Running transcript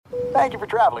Thank you for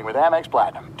traveling with Amex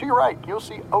Platinum. To your right, you'll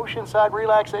see oceanside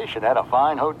relaxation at a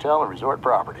fine hotel and resort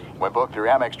property. When booked through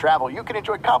Amex Travel, you can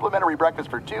enjoy complimentary breakfast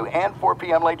for 2 and 4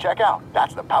 p.m. late checkout.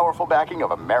 That's the powerful backing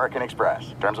of American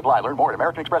Express. Terms apply. Learn more at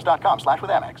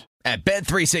americanexpress.com/withAmex. At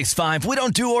Bet365, we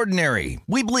don't do ordinary.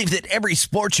 We believe that every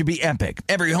sport should be epic.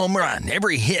 Every home run,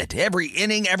 every hit, every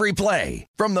inning, every play.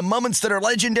 From the moments that are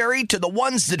legendary to the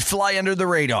ones that fly under the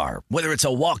radar. Whether it's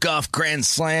a walk-off grand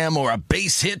slam or a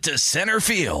base hit to center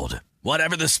field.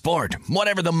 Whatever the sport,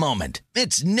 whatever the moment.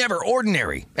 It's never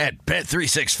ordinary at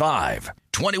Bet365.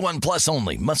 21 plus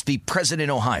only. Must be present in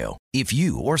Ohio. If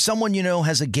you or someone you know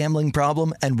has a gambling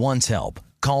problem and wants help,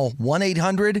 call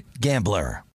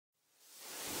 1-800-GAMBLER.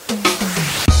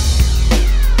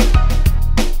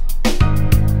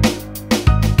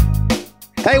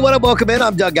 Hey, what up? Welcome in.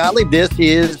 I'm Doug Gottlieb. This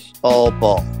is All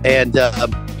Ball. And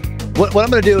what I'm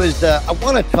going to do is I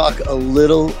want to talk a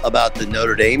little about the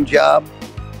Notre Dame job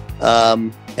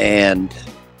and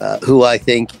what I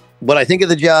think of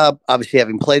the job. Obviously,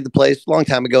 having played the place a long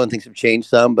time ago, and things have changed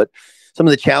some, but some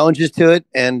of the challenges to it.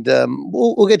 And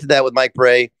we'll get to that with Mike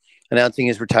Brey announcing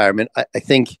his retirement. I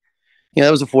think, that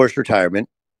was a forced retirement.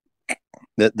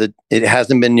 It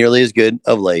hasn't been nearly as good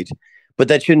of late. But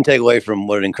that shouldn't take away from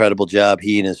what an incredible job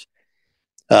he and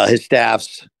his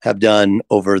staffs have done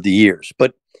over the years.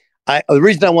 But the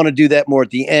reason I want to do that more at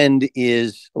the end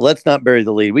is let's not bury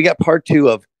the lead. We got part 2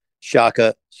 of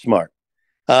Shaka Smart.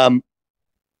 When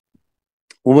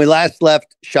we last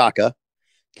left Shaka,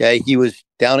 he was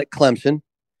down at Clemson.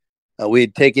 We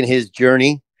had taken his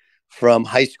journey from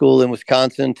high school in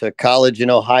Wisconsin to college in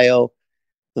Ohio,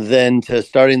 then to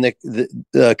starting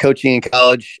the coaching in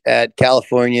college at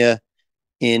California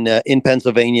in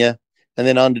Pennsylvania, and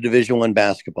then on to Division I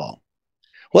basketball.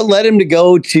 What led him to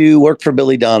go to work for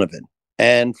Billy Donovan?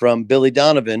 And from Billy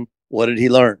Donovan, what did he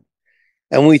learn?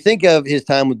 And when we think of his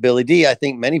time with Billy D, I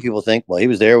think many people think, well, he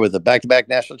was there with the back-to-back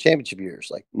national championship years.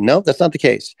 Like, no, that's not the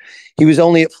case. He was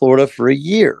only at Florida for a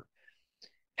year.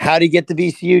 How did he get the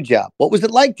VCU job? What was it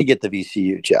like to get the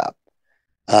VCU job?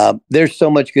 There's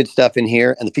so much good stuff in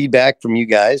here, and the feedback from you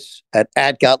guys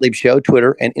at Gottlieb Show,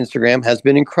 Twitter and Instagram has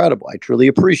been incredible. I truly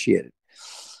appreciate it.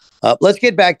 Let's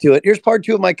get back to it. Here's part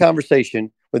 2 of my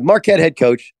conversation with Marquette head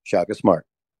coach Shaka Smart.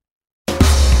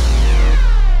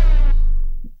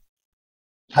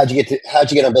 How'd you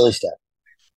get on Billy's staff?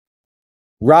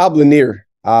 Rob Lanier,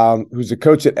 who's a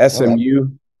coach at SMU,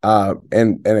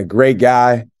 and a great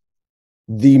guy.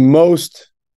 The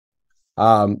most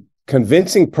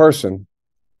convincing person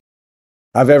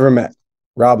I've ever met,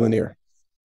 Rob Lanier.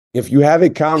 If you have a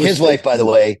conversation, his wife, by the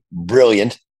way,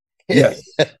 brilliant. Yes,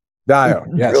 Dio,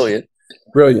 yes,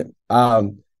 brilliant.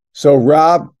 So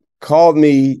Rob called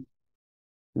me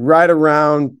right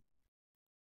around,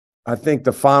 I think,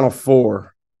 the Final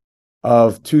Four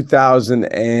of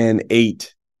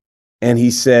 2008, and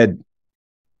he said,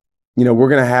 we're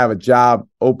going to have a job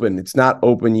open. It's not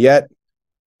open yet,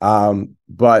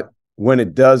 but when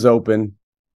it does open,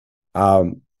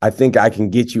 I think I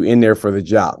can get you in there for the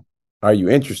job. Are you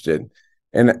interested?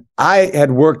 And I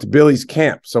had worked Billy's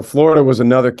camp. So Florida was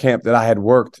another camp that I had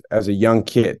worked as a young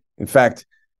kid. In fact,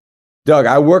 Doug,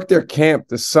 I worked their camp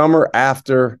the summer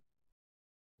after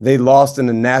they lost in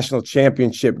the national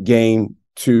championship game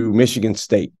to Michigan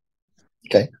State.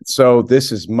 Okay. So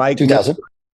this is Mike. 2000.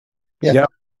 Yeah. Yep.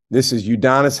 This is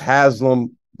Udonis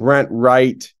Haslem, Brent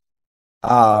Wright.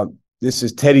 This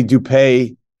is Teddy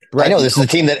Dupay. I know this is the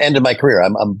team that ended my career.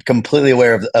 I'm completely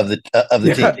aware of the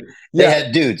team. They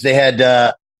had dudes. They had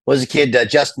what was the kid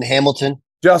Justin Hamilton.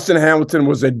 Justin Hamilton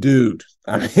was a dude.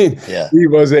 I mean, he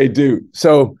was a dude.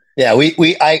 So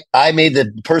I made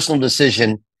the personal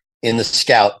decision in the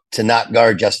scout to not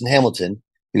guard Justin Hamilton.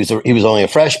 He was only a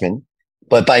freshman,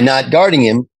 but by not guarding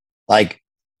him, like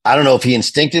I don't know if he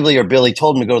instinctively or Billy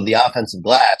told him to go to the offensive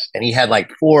glass, and he had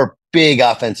like 4 big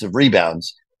offensive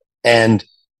rebounds. And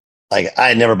like I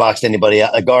had never boxed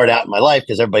a guard out in my life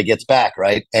because everybody gets back,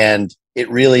 right? And it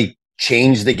really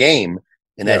changed the game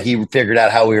in that he figured out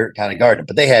how we were kind of guarding.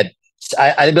 But they had,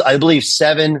 I believe,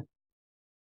 7.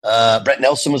 Brett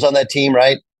Nelson was on that team,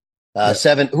 right?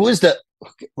 7. Who is the?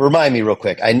 Remind me real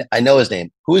quick. I know his name.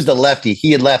 Who is the lefty?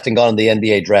 He had left and gone to the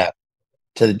NBA draft.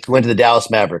 Went to the Dallas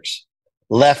Mavericks.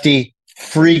 Lefty,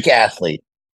 freak athlete.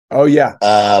 Oh yeah.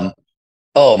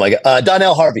 Oh my God.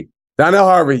 Donnell Harvey. Donnell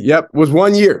Harvey, yep, was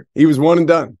 1 year. He was one and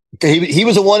done. He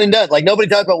was a one and done. Like nobody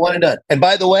talked about one and done. And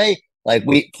by the way, like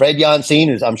Fred Yancine,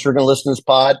 who's I'm sure going to listen to this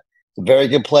pod, a very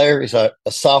good player. He's a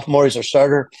sophomore. He's our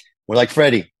starter. We're like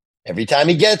Freddie. Every time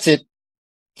he gets it,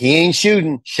 he ain't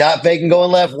shooting. Shot fake and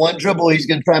going left. One dribble, he's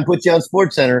going to try and put you on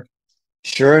Sports Center.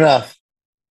 Sure enough,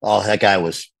 oh, that guy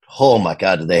was Oh my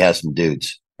God, did they have some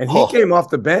dudes? And he came off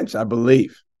the bench, I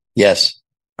believe. Yes.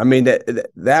 I mean,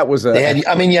 that was a.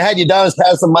 You had Udonis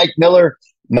Haslem, Mike Miller,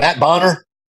 Matt Bonner,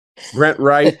 Brent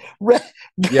Wright.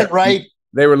 Brent Wright.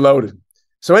 They were loaded.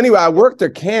 So anyway, I worked their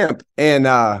camp, and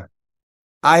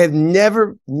I've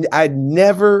never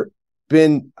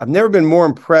been more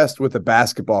impressed with a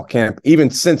basketball camp. Even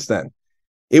since then,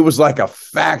 it was like a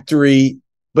factory,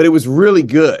 but it was really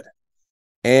good.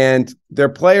 And their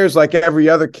players, like every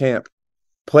other camp,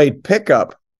 played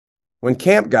pickup when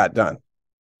camp got done,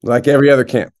 like every other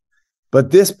camp.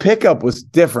 But this pickup was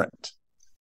different.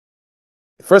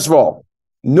 First of all,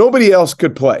 nobody else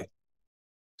could play.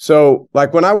 So,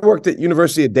 like when I worked at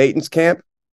University of Dayton's camp,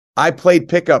 I played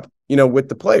pickup, with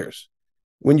the players.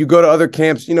 When you go to other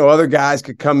camps, other guys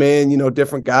could come in,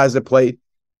 different guys that played.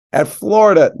 At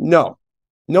Florida, no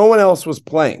one else was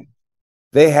playing.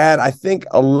 They had, I think,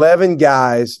 11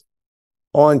 guys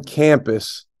on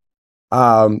campus,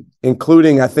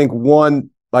 including, I think,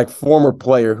 one former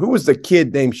player. Who was the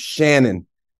kid named Shannon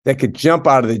that could jump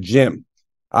out of the gym?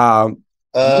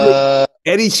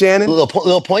 Eddie Shannon.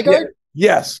 Little point guard?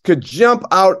 Yeah, yes, could jump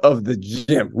out of the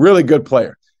gym. Really good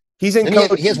player. He's in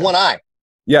coach. He has one eye.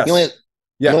 Yes. He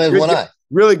only has one eye.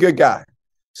 Really good guy.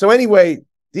 So anyway,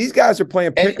 these guys are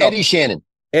playing pickup. Eddie Shannon.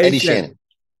 Eddie Shannon.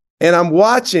 And I'm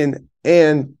watching,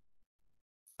 and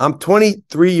I'm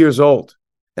 23 years old.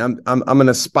 I'm an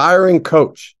aspiring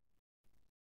coach.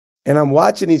 And I'm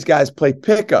watching these guys play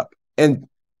pickup. And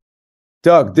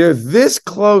Doug, they're this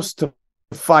close to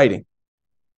fighting.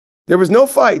 There was no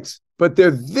fights, but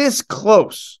they're this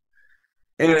close.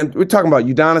 And we're talking about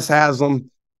Udonis Haslem,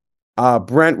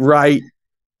 Brent Wright.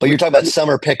 But you're talking about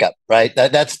summer pickup, right?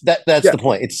 That's the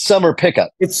point. It's summer pickup.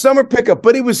 It's summer pickup,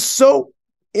 but it was so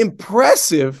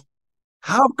impressive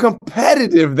how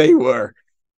competitive they were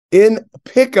in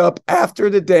pickup after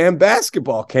the damn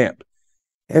basketball camp.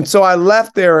 And so I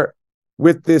left there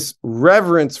with this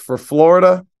reverence for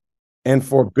Florida and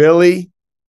for Billy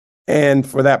and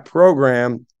for that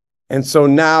program. And so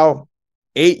now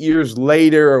 8 years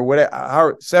later, or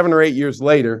whatever, 7 or 8 years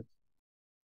later,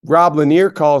 Rob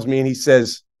Lanier calls me and he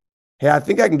says, "Hey, I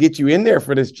think I can get you in there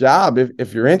for this job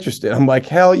if you're interested." I'm like,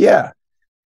 hell yeah.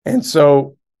 And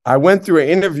so I went through an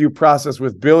interview process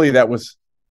with Billy that was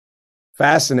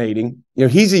fascinating.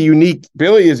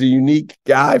 Billy is a unique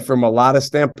guy from a lot of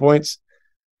standpoints,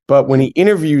 but when he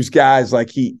interviews guys,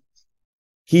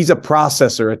 he's a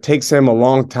processor. It takes him a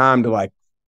long time to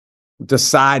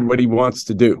decide what he wants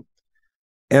to do.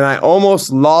 And I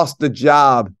almost lost the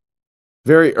job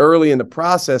very early in the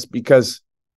process because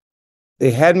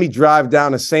they had me drive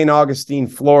down to St. Augustine,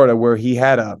 Florida, where he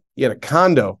had a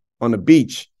condo on the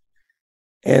beach.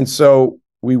 And so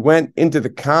we went into the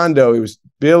condo. It was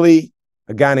Billy,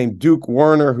 a guy named Duke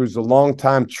Werner, who's a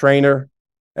longtime trainer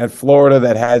at Florida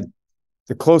that had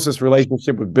the closest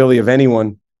relationship with Billy of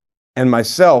anyone, and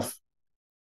myself.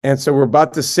 And so we're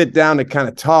about to sit down to kind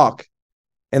of talk,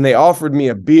 and they offered me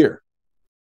a beer.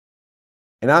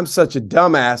 And I'm such a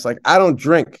dumbass. I don't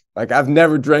drink. I've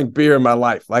never drank beer in my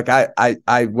life.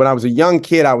 I when I was a young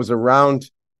kid, I was around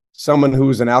someone who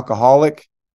was an alcoholic.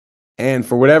 And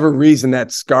for whatever reason,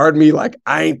 that scarred me.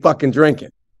 I ain't fucking drinking.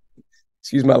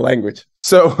 Excuse my language.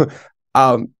 So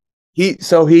he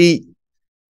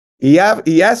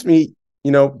asked me,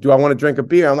 do I want to drink a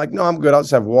beer? I'm like, no, I'm good. I'll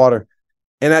just have water.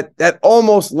 And that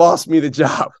almost lost me the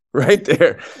job right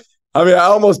there. I mean, I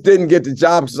almost didn't get the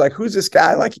job. It's who's this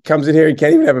guy? He comes in here, he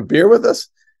can't even have a beer with us.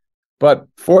 But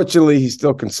fortunately, he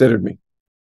still considered me.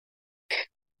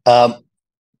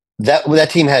 That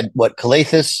team had what?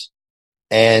 Calathis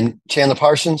and Chandler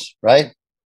Parsons, right?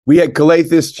 We had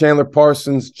Calathis, Chandler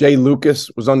Parsons, Jay Lucas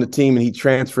was on the team, and he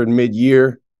transferred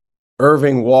mid-year.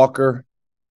 Irving Walker.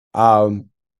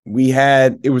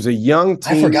 It was a young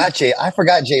team. I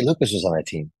forgot Jay Lucas was on that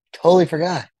team. Totally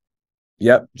forgot.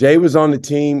 Yep. Jay was on the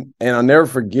team, and I'll never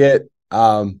forget,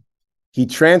 he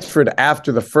transferred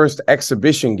after the first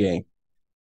exhibition game.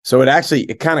 So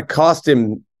it kind of cost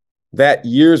him that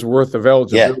year's worth of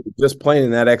eligibility just playing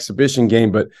in that exhibition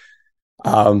game. But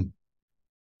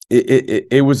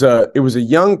it was a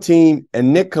young team,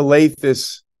 and Nick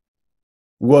Calathis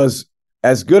was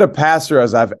as good a passer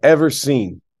as I've ever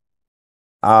seen.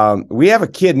 We have a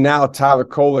kid now, Tyler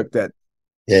Kolek, that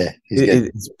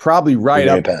it's probably right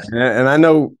up. And I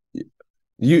know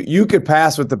you could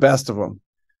pass with the best of them.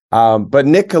 But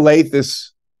Nick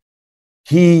Calathis,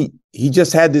 he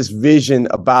just had this vision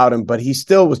about him, but he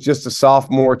still was just a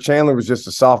sophomore. Chandler was just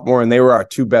a sophomore, and they were our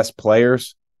two best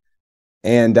players.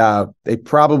 And they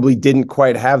probably didn't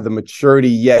quite have the maturity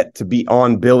yet to be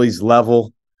on Billy's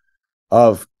level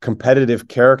of competitive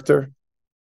character.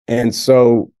 And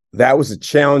so that was a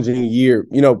challenging year.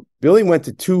 You know, Billy went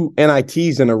to 2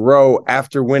 NITs in a row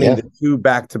after winning the 2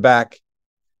 back-to-back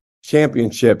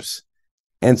championships.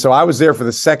 And so I was there for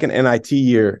the second NIT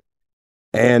year,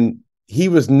 and he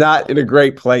was not in a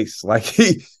great place. Like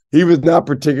he was not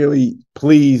particularly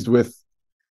pleased with,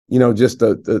 you know, just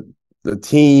the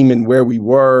team and where we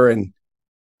were. And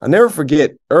I'll never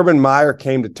forget, Urban Meyer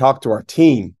came to talk to our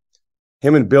team.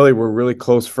 Him and Billy were really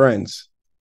close friends.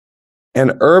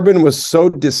 And Urban was so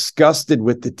disgusted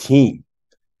with the team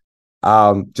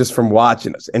just from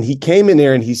watching us. And he came in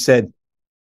there and he said,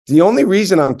 the only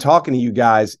reason I'm talking to you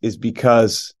guys is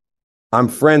because I'm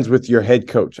friends with your head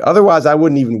coach. Otherwise, I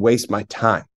wouldn't even waste my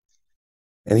time.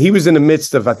 And he was in the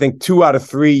midst of, I think, 2 out of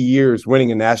 3 years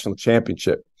winning a national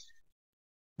championship.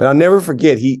 But I'll never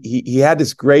forget, he had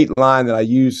this great line that I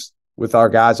use with our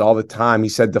guys all the time. He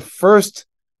said, the first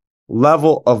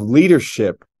level of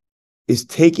leadership is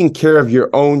taking care of your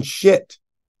own shit.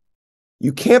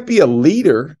 You can't be a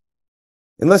leader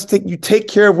unless you take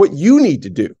care of what you need to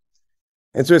do.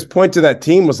 And so his point to that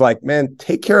team was like, man,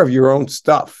 take care of your own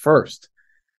stuff first,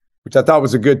 which I thought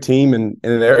was a good team and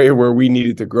in an area where we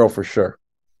needed to grow for sure.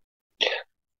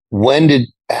 How did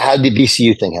the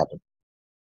VCU thing happen?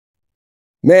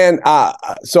 Man,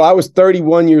 so I was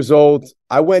 31 years old.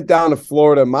 I went down to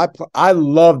Florida. I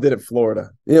loved it at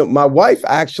Florida. You know, my wife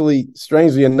actually,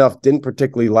 strangely enough, didn't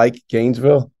particularly like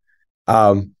Gainesville.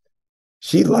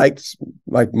 She liked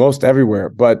like most everywhere,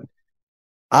 but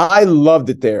I loved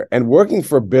it there. And working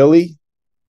for Billy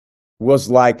was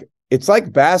like, it's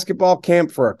like basketball camp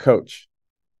for a coach.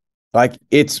 Like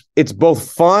it's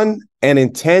both fun and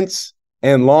intense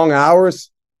and long hours,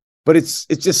 but it's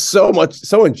just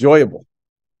so enjoyable.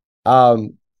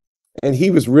 And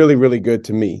he was really, really good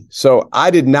to me. So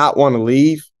I did not want to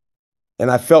leave.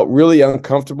 And I felt really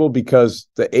uncomfortable because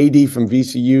the AD from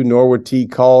VCU, Norwood T,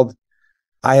 called.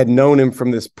 I had known him from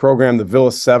this program, the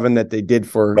Villa 7, that they did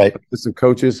for assistant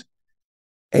coaches.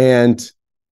 And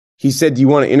he said, do you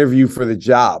want to interview for the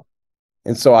job?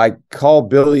 And so I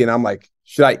called Billy and I'm like,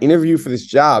 should I interview for this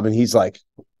job? And he's like,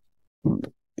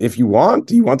 if you want,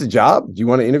 do you want the job? Do you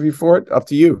want to interview for it? Up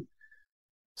to you.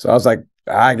 So I was like,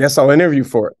 I guess I'll interview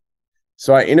for it.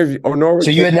 So I interviewed.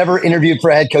 So you had never interviewed for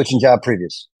a head coaching job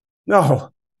previous? No,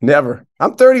 never.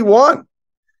 I'm 31.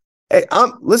 Hey,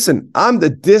 I'm the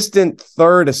distant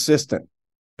third assistant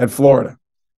at Florida.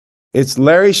 It's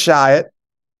Larry Shyatt,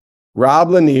 Rob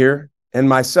Lanier, and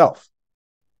myself.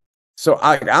 So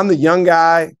I'm the young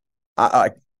guy.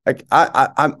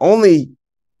 I'm only,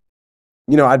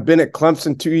 you know, I'd been at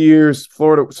Clemson 2 years,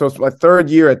 Florida. So it's my third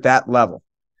year at that level.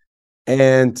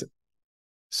 And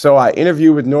so I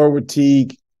interviewed with Norwood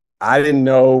Teague. I didn't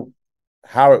know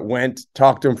how it went,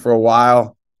 talked to him for a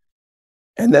while.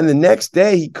 And then the next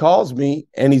day he calls me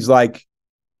and he's like,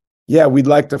 yeah, we'd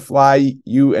like to fly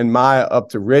you and Maya up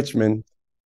to Richmond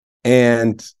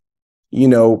and, you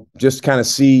know, just kind of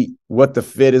see what the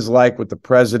fit is like with the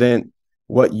president,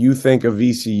 what you think of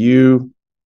VCU.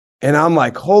 And I'm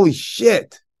like, holy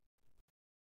shit.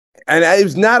 And it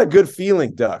was not a good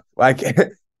feeling, Doug. Like,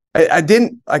 I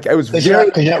didn't like. I was because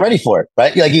you're not ready for it,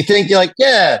 right? Like you think you're like,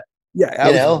 yeah.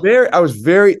 I was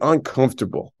very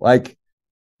uncomfortable. Like,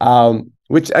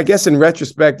 which I guess in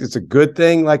retrospect it's a good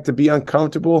thing, like to be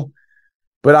uncomfortable.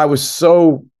 But I was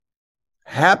so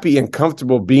happy and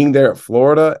comfortable being there at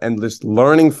Florida and just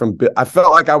learning from. I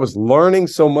felt like I was learning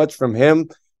so much from him,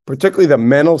 particularly the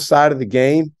mental side of the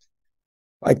game.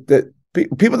 Like the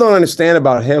people don't understand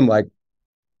about him. Like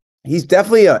he's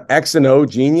definitely an X and O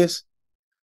genius.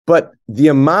 But the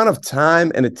amount of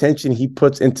time and attention he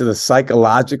puts into the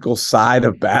psychological side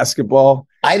of basketball.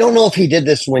 I don't know if he did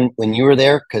this when you were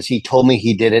there, because he told me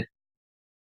he did it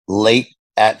late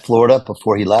at Florida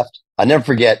before he left. I'll never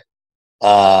forget.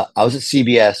 I was at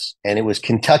CBS, and it was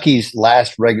Kentucky's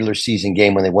last regular season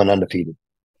game when they went undefeated.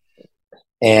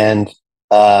 And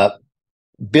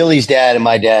Billy's dad and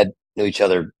my dad knew each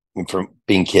other from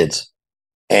being kids.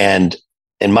 And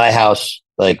in my house,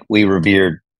 like, we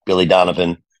revered Billy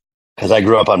Donovan, because I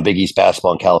grew up on Big East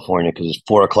basketball in California, because it's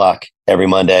 4:00 every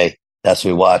Monday. That's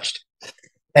what we watched.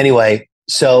 Anyway,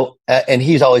 so, and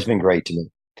he's always been great to me.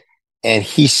 And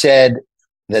he said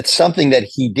that something that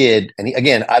he did, and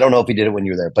again, I don't know if he did it when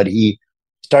you were there, but he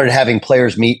started having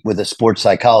players meet with a sports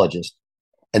psychologist.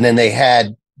 And then they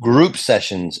had group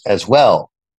sessions as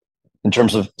well in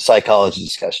terms of psychology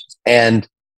discussions. And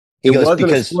it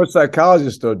wasn't a sports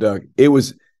psychologist though, Doug. It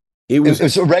was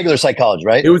a regular psychologist,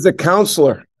 right? It was a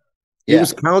counselor. It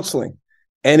was counseling.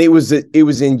 And it was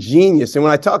ingenious. And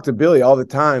when I talk to Billy all the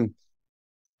time,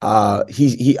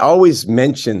 he always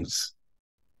mentions,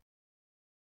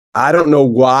 I don't know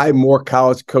why more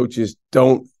college coaches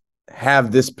don't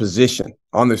have this position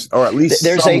on this, or at least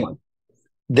someone.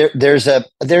 There's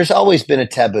always been a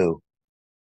taboo.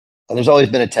 And there's always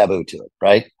been a taboo to it,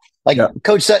 right? Like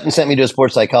Coach Sutton sent me to a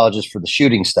sports psychologist for the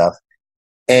shooting stuff,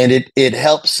 and it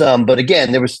helped some. But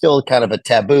again, there was still kind of a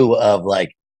taboo of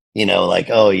like,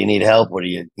 oh, you need help. What do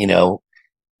you,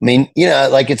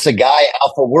 like it's a guy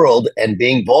alpha world, and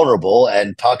being vulnerable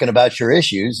and talking about your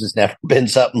issues has never been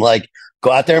something like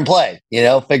go out there and play,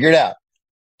 figure it out.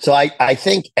 So I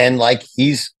think, and like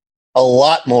he's a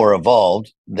lot more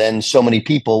evolved than so many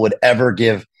people would ever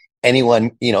give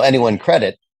anyone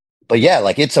credit. But yeah,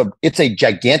 like it's a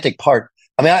gigantic part.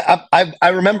 I mean,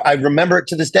 I remember it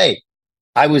to this day.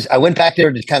 I went back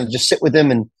there to kind of just sit with him,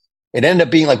 and it ended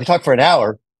up being like we talked for an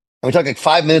hour, and we talked like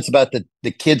 5 minutes about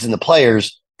the kids and the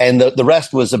players, and the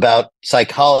rest was about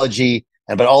psychology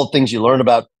and about all the things you learn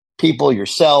about people,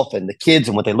 yourself, and the kids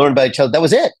and what they learn about each other. That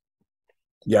was it.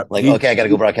 Yeah. Like, okay, I got to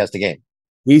go broadcast the game.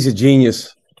 He's a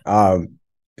genius.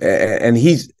 And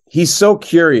he's so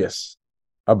curious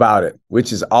about it,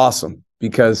 which is awesome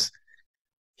because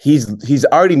he's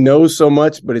already knows so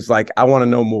much, but it's like, I want to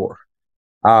know more.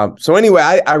 So anyway,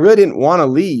 I really didn't want to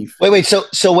leave. Wait.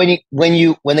 So when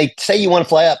they say you want to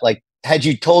fly up, like, had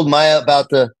you told Maya about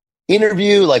the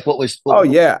interview? Like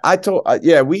yeah. I told,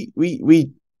 we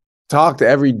talked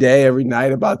every day, every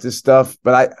night about this stuff.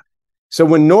 But so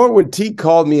when Norwood T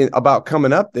called me about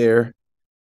coming up there,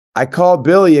 I called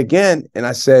Billy again and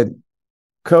I said,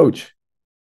 Coach,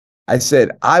 I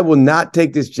said, I will not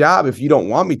take this job if you don't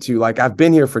want me to. Like, I've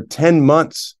been here for 10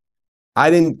 months. I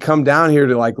didn't come down here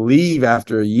to like leave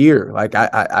after a year. Like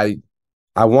I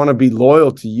want to be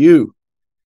loyal to you.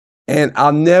 And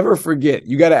I'll never forget.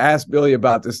 You got to ask Billy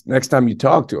about this next time you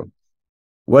talk to him.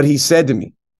 What he said to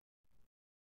me.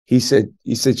 He said,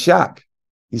 Shock.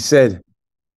 He said,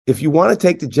 if you want to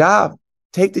take the job,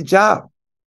 take the job.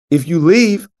 If you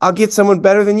leave, I'll get someone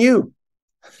better than you.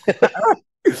 It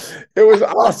was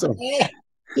awesome.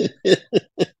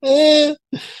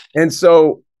 And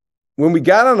so when we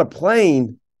got on a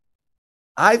plane,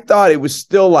 I thought it was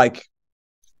still like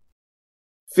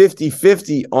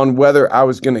 50-50 on whether I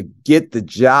was going to get the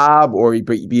job or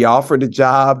be offered a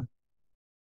job.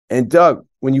 And Doug,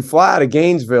 when you fly out of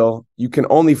Gainesville, you can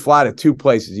only fly to two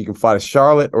places. You can fly to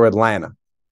Charlotte or Atlanta.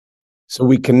 So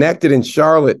we connected in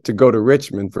Charlotte to go to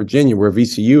Richmond, Virginia, where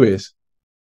VCU is.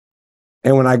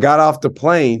 And when I got off the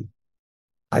plane,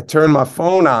 I turned my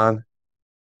phone on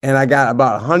and I got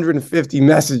about 150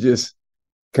 messages.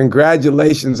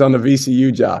 Congratulations on the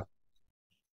VCU job.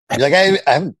 You're like, I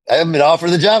haven't been offered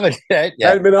the job. Right? Yeah. I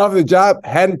hadn't been offered the job,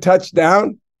 hadn't touched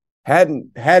down,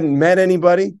 hadn't met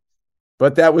anybody.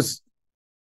 But that was,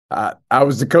 I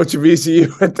was the coach of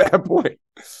VCU at that point.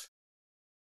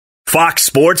 Fox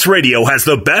Sports Radio has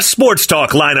the best sports talk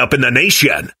lineup in the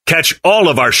nation. Catch all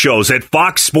of our shows at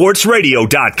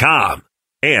foxsportsradio.com.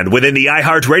 And within the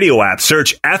iHeartRadio app,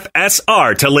 search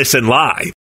FSR to listen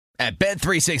live. At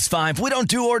Bet365, we don't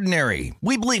do ordinary.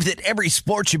 We believe that every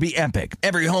sport should be epic.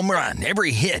 Every home run,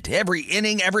 every hit, every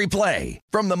inning, every play.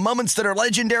 From the moments that are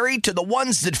legendary to the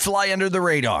ones that fly under the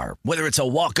radar. Whether it's a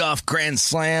walk-off grand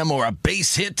slam or a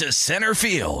base hit to center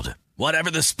field.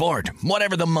 Whatever the sport,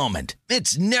 whatever the moment,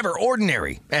 it's never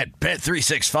ordinary at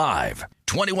Bet365.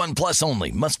 21 plus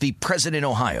only. Must be present in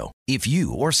Ohio. If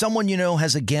you or someone you know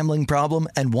has a gambling problem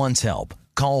and wants help,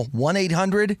 call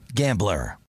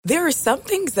 1-800-GAMBLER. There are some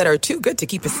things that are too good to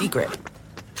keep a secret.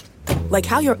 Like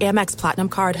how your Amex Platinum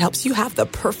card helps you have the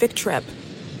perfect trip.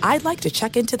 I'd like to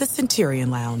check into the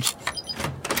Centurion Lounge.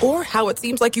 Or how it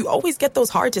seems like you always get those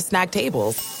hard-to-snag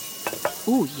tables.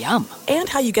 Ooh, yum. And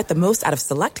how you get the most out of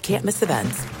select can't-miss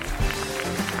events.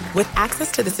 With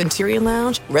access to the Centurion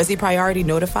Lounge, Resi Priority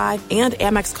Notified, and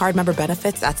Amex card member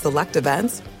benefits at select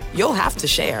events, you'll have to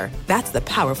share. That's the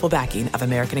powerful backing of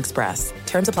American Express.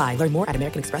 Terms apply. Learn more at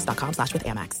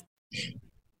americanexpress.com/withAmex.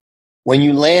 When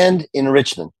you land in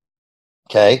Richmond,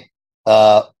 okay,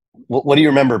 what do you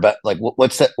remember about, like,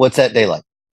 what's that day like?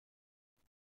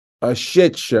 A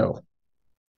shit show.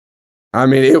 I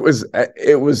mean, it was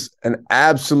an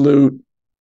absolute.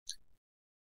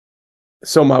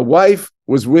 So my wife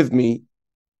was with me,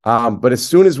 but as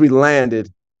soon as we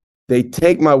landed, they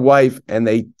take my wife and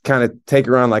they kind of take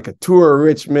her on like a tour of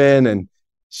Richmond, and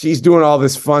she's doing all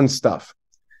this fun stuff.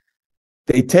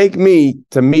 They take me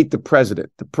to meet the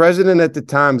president. The president at the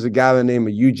time is a guy by the name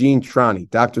of Eugene Trani,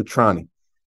 Dr. Trani.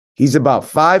 He's about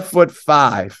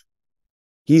 5'5".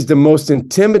 He's the most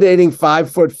intimidating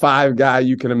 5'5" guy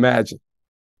you can imagine.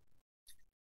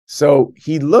 So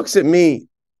he looks at me,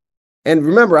 and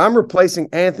remember, I'm replacing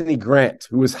Anthony Grant,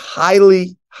 who was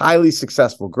highly, highly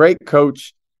successful, great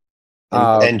coach.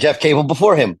 And Jeff Cable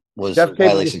before him. was Jeff Capel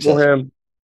highly was successful. for him.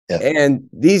 Yeah. And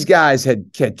these guys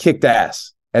had kicked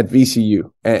ass at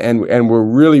VCU and were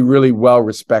really, really well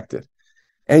respected.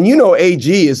 And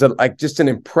AG is just an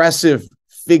impressive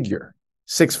figure,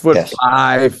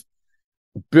 6'5",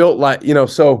 built like,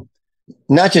 so.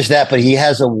 Not just that, but he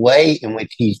has a way in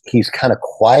which he's kind of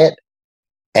quiet,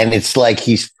 and it's like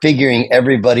he's figuring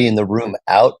everybody in the room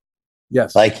out.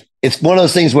 Yes. Like it's one of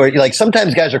those things where like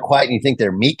sometimes guys are quiet and you think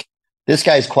they're meek. This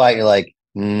guy's quiet. You're like,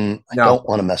 I don't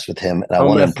want to mess with him, and I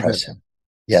want to impress him.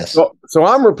 Yes. So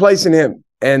I'm replacing him.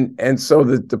 And so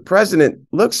the president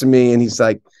looks at me and he's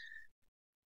like,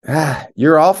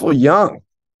 you're awful young.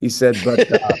 He said, but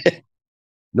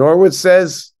Norwood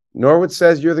says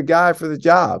you're the guy for the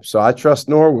job. So I trust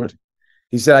Norwood.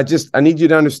 He said, I need you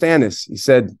to understand this. He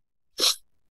said,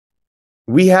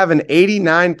 we have an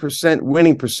 89%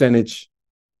 winning percentage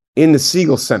in the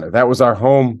Siegel Center. That was our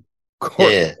home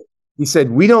court. Yeah. He said,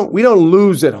 we don't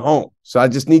lose at home. So I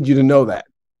just need you to know that.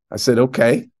 I said,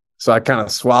 okay. So I kind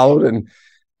of swallowed. And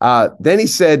then he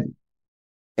said,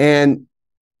 and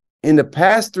in the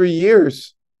past 3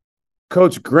 years,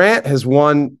 Coach Grant has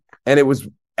won, and it was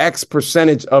X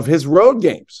percentage of his road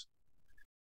games.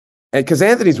 And because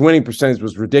Anthony's winning percentage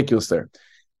was ridiculous there.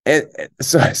 And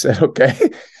so I said,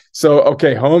 okay. So,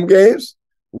 okay, home games,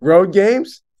 road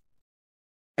games.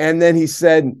 And then he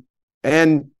said,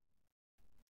 and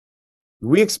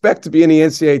we expect to be in the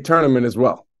NCAA tournament as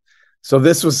well. So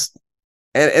this was,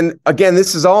 and again,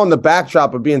 this is all in the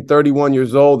backdrop of being 31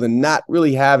 years old and not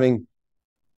really having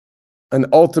an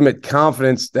ultimate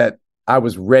confidence that I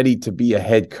was ready to be a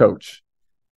head coach.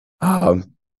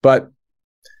 But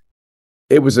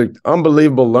it was an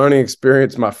unbelievable learning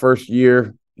experience my first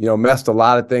year, messed a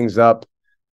lot of things up,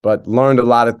 but learned a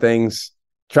lot of things,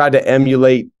 tried to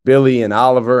emulate Billy and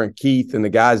Oliver and Keith and the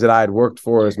guys that I had worked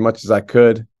for as much as I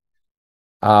could.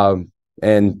 And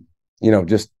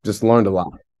just learned a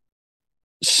lot.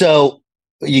 So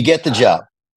you get the job.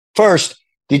 First,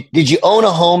 did you own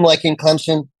a home like in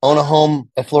Clemson? Own a home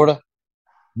at Florida?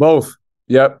 Both.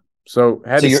 Yep. So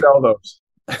had to sell those.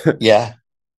 Yeah.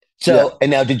 So, yeah.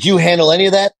 And now did you handle any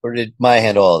of that, or did Maya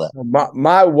handle all of that?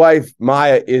 My wife,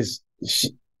 Maya,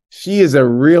 she is a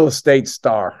real estate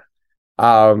star.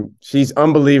 She's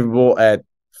unbelievable at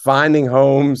finding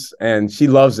homes, and she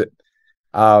loves it.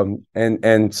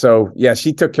 And so, yeah,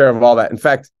 she took care of all that. In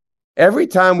fact, every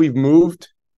time we've moved,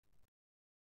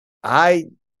 I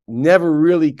never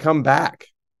really come back.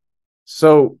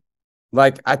 So,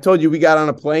 like I told you, we got on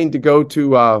a plane to go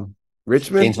to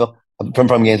Richmond. Gainesville.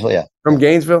 From Gainesville, yeah. From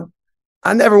Gainesville.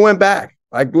 I never went back.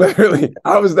 Like literally,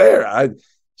 I was there.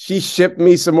 She shipped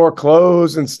me some more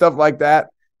clothes and stuff like that.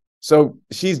 So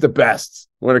she's the best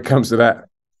when it comes to that.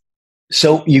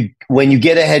 So when you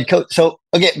get a head coach, so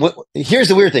again, here's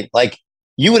the weird thing. Like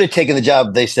you would have taken the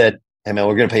job. They said, "Hey man,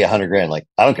 we're going to pay you $100,000." Like,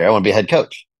 I don't care. I want to be a head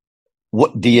coach.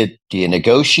 What do you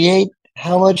negotiate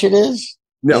how much it is?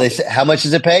 No. They say, how much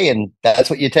does it pay? And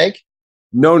that's what you take?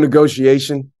 No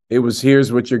negotiation. It was,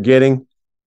 here's what you're getting.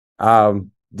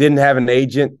 Didn't have an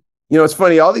agent. It's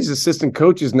funny. All these assistant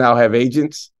coaches now have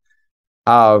agents.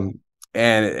 And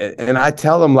I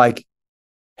tell them like,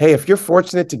 hey, if you're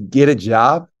fortunate to get a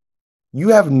job, you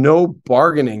have no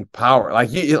bargaining power.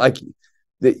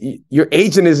 Your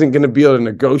agent isn't going to be able to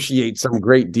negotiate some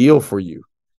great deal for you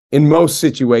in most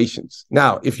situations.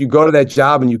 Now, if you go to that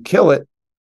job and you kill it,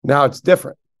 now it's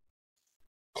different.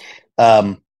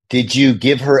 Did you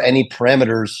give her any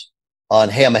parameters on,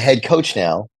 hey, I'm a head coach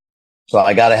now, so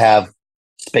I got to have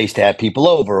space to have people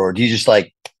over? Or do you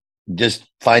just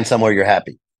find somewhere you're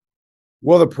happy?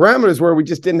 Well, the parameters were we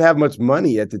just didn't have much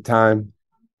money at the time.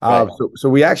 Right. So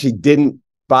we actually didn't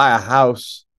buy a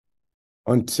house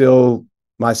until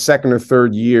my second or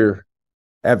third year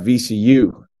at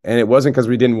VCU. And it wasn't because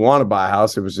we didn't want to buy a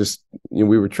house. It was just,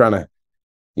 we were trying to,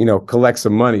 collect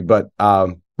some money. But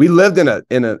we lived in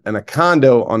a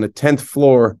condo on the 10th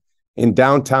floor in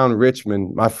downtown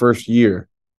Richmond my first year.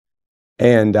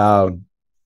 And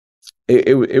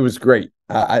it was great.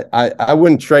 I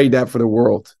wouldn't trade that for the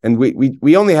world. And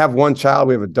we only have one child.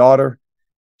 We have a daughter.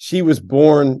 She was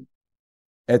born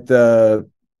in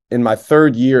my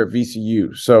third year at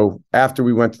VCU. So after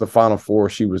we went to the Final Four,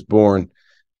 she was born.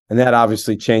 And that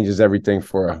obviously changes everything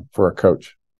for a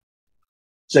coach.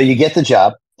 So you get the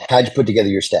job. How'd you put together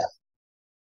your staff?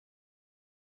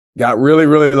 Got really,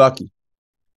 really lucky.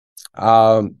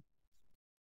 Guy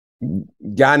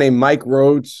named Mike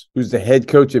Rhodes, who's the head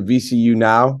coach at VCU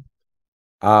now,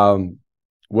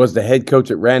 was the head coach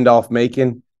at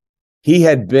Randolph-Macon. He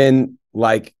had been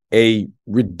like a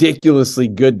ridiculously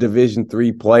good Division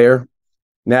III player,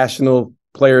 National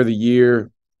Player of the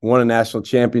Year, won a national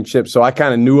championship. So I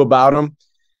kind of knew about him.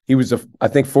 He was, I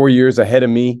think, 4 years ahead of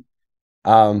me.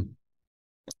 And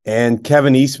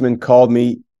Kevin Eastman called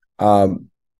me and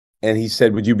he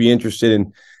said, would you be interested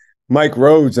in Mike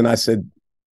Rhoades? And I said,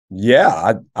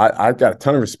 yeah, I've got a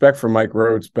ton of respect for Mike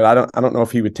Rhoades, but I don't know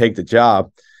if he would take the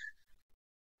job.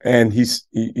 And he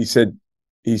said,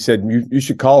 you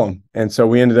should call him. And so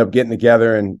we ended up getting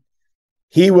together, and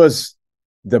he was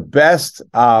the best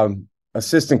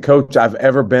assistant coach I've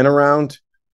ever been around,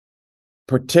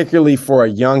 particularly for a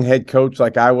young head coach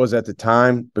like I was at the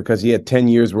time, because he had 10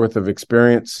 years worth of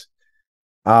experience.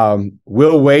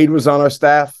 Will Wade was on our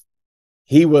staff.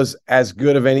 He was as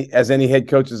good as any head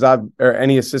coach or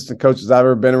any assistant coaches I've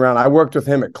ever been around. I worked with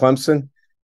him at Clemson,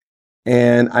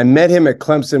 and I met him at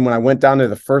Clemson when I went down there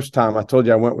the first time. I told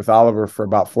you I went with Oliver for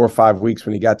about 4 or 5 weeks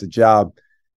when he got the job.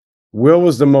 Will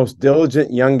was the most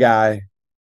diligent young guy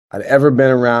I'd ever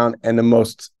been around, and the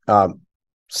most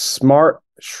smart,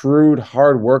 shrewd,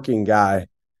 hardworking guy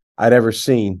I'd ever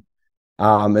seen.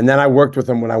 And then I worked with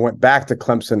him when I went back to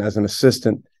Clemson as an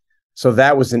assistant. So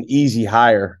that was an easy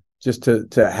hire, just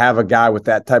to have a guy with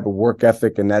that type of work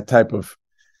ethic and that type of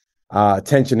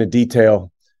attention to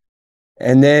detail.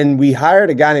 And then we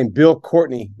hired a guy named Bill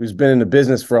Courtney, who's been in the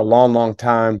business for a long, long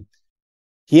time.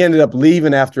 He ended up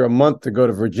leaving after a month to go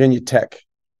to Virginia Tech.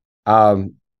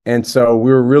 And so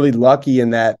we were really lucky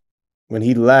in that when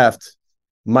he left,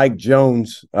 Mike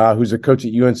Jones, who's a coach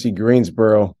at UNC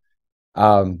Greensboro,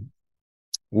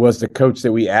 was the coach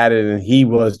that we added, and he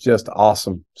was just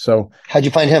awesome. So how'd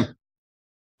you find him?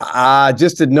 I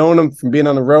just had known him from being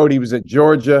on the road. He was at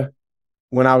Georgia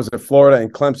when I was at Florida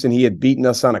and Clemson. He had beaten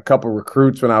us on a couple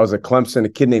recruits when I was at Clemson. A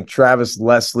kid named Travis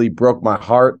Leslie broke my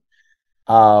heart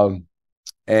and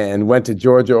went to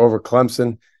Georgia over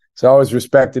Clemson. So I always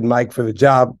respected Mike for the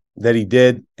job that he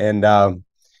did. And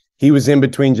he was in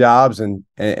between jobs and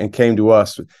came to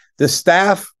us. The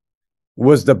staff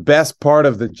was the best part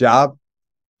of the job.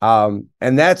 And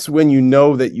that's when you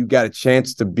know that you got a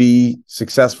chance to be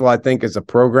successful, I think, as a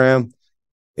program,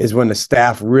 is when the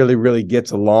staff really, really gets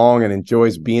along and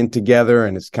enjoys being together,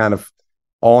 and it's kind of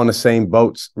all in the same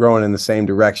boats, rowing in the same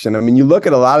direction. I mean, you look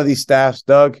at a lot of these staffs,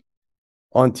 Doug,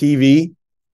 on TV,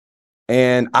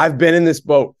 and I've been in this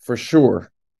boat for sure.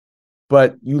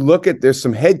 But you look at, there's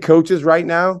some head coaches right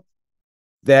now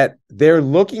that they're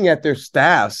looking at their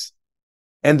staffs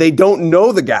and they don't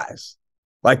know the guys.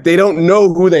 Like, they don't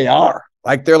know who they are.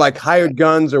 Like, they're like hired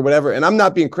guns or whatever. And I'm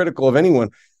not being critical of anyone.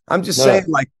 I'm just saying,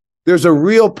 like, there's a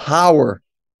real power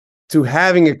to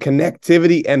having a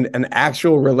connectivity and an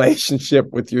actual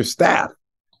relationship with your staff.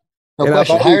 No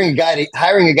question. Hiring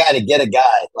a guy to get a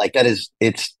guy like that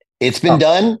it's been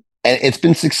done and it's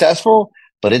been successful,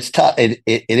 but it's tough.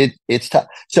 It's tough.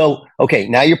 So, okay,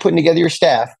 now you're putting together your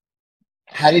staff.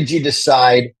 How did you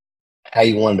decide how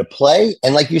you wanted to play?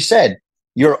 And like you said,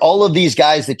 you're all of these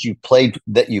guys that you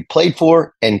played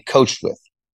for and coached with,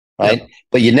 right? Yep.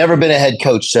 But you've never been a head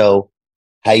coach. So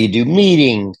how you do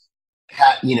meetings,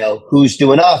 who's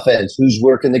doing offense, who's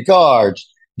working the guards?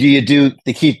 Do you do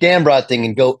the Keith Dambrot thing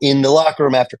and go in the locker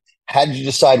room after? How did you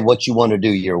decide what you want to do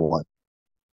year one?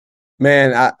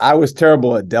 Man, I was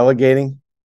terrible at delegating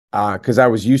because I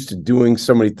was used to doing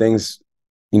so many things,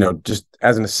 just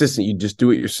as an assistant, you just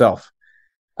do it yourself.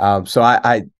 So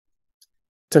I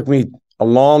took me a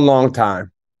long, long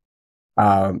time.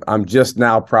 I'm just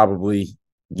now probably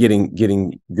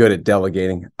getting good at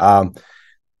delegating.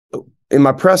 In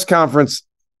my press conference,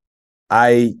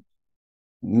 I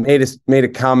made a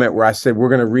comment where I said, we're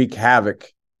going to wreak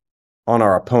havoc on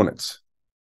our opponents.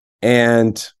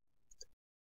 And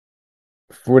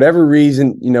for whatever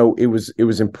reason, it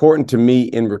was important to me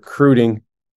in recruiting,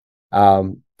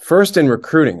 first in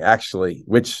recruiting, actually,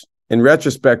 which in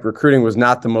retrospect, recruiting was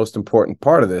not the most important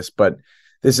part of this, but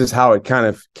this is how it kind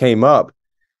of came up,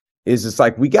 is it's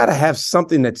like, we got to have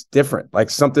something that's different, like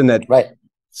something that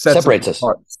separates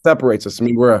us. I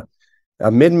mean, we're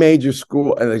a mid-major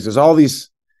school, and there's all these.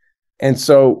 And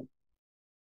so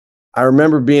I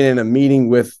remember being in a meeting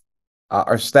with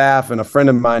our staff and a friend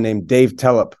of mine named Dave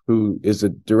Tellep, who is a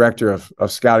director of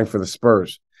scouting for the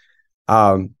Spurs.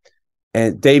 And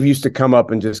Dave used to come up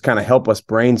and just kind of help us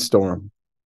brainstorm.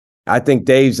 I think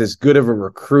Dave's as good of a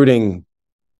recruiting,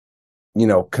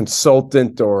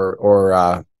 consultant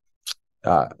or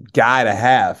guy to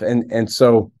have. And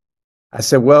so I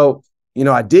said, well,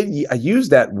 I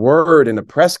used that word in a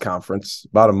press conference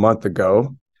about a month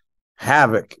ago,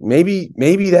 havoc. Maybe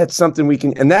that's something we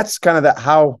can, and that's kind of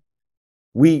how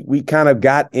we kind of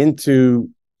got into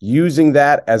using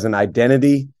that as an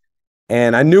identity.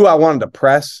 And I knew I wanted to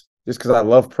press just because I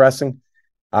love pressing.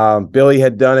 Billy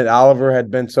had done it. Oliver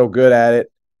had been so good at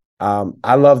it.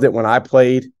 I loved it when I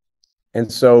played.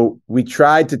 And so we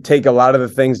tried to take a lot of the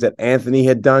things that Anthony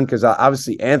had done, because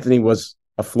obviously Anthony was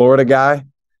a Florida guy.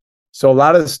 So a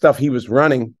lot of the stuff he was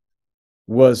running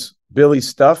was Billy's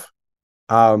stuff.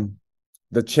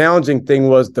 The challenging thing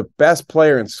was the best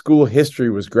player in school history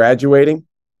was graduating,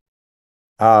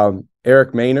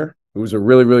 Eric Maynor, who was a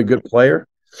really, really good player.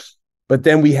 But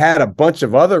then we had a bunch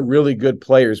of other really good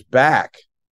players back,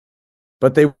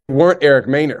 but they weren't Eric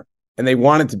Maynor, and they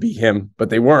wanted to be him, but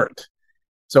they weren't.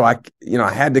 So I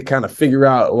had to kind of figure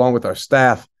out, along with our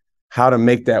staff, how to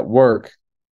make that work.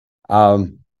 But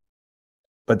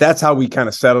that's how we kind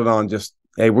of settled on just,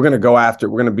 hey, we're going to go after it.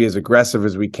 We're going to be as aggressive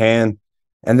as we can.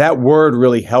 And that word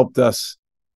really helped us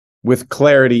with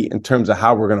clarity in terms of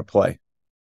how we're going to play.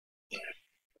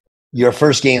 Your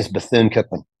first game is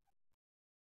Bethune-Cookman.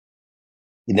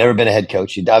 You've never been a head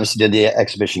coach. You obviously did the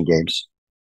exhibition games.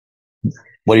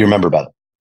 What do you remember about it?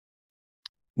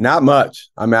 Not much.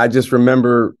 I mean, I just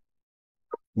remember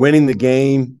winning the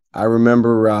game. I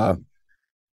remember,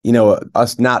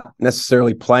 us not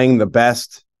necessarily playing the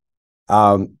best.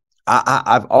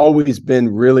 I've always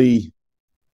been really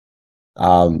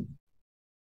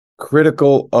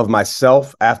critical of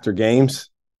myself after games.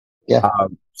 Yeah.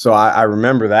 So I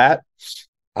remember that.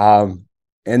 And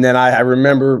then I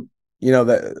remember,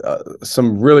 that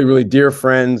some really, really dear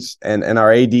friends and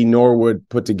our AD Norwood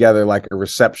put together like a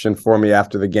reception for me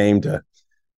after the game to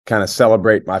kind of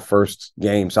celebrate my first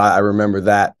game. So I remember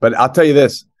that. But I'll tell you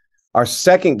this, our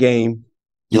second game.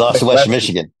 You lost to Western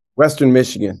Michigan. Western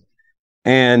Michigan.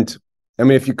 And I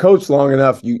mean, if you coach long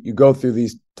enough, you go through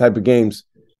these type of games.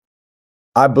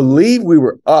 I believe we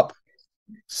were up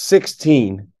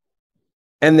 16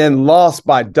 and then lost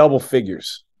by double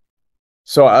figures.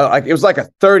 So it was like a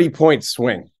 30-point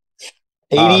swing.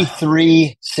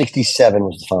 83-67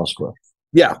 was the final score.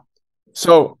 Yeah.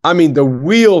 So, I mean, the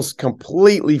wheels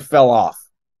completely fell off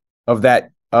of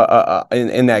that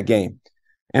in that game.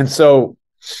 And so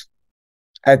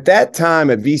at that time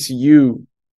at VCU,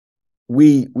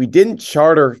 we didn't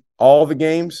charter all the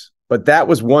games, but that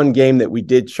was one game that we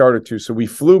did charter to. So we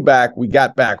flew back. We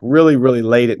got back really, really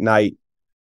late at night.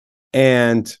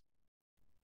 And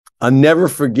I'll never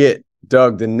forget,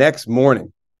 Doug, the next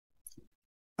morning.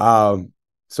 So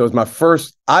it was my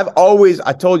first. I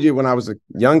told you when I was a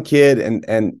young kid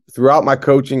and throughout my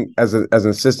coaching as an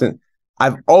assistant,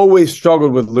 I've always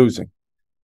struggled with losing.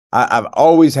 I've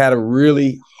always had a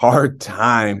really hard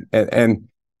time. And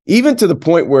even to the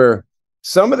point where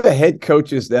some of the head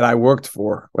coaches that I worked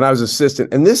for when I was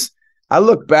assistant, and this, I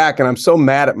look back and I'm so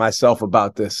mad at myself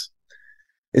about this.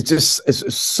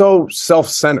 It's so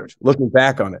self-centered looking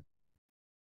back on it.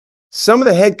 Some of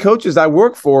the head coaches I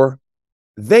worked for,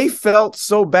 they felt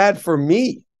so bad for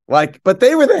me, but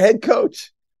they were the head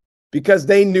coach because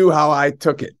they knew how I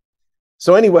took it.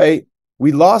 So anyway,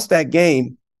 we lost that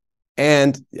game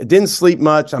and I didn't sleep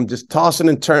much. I'm just tossing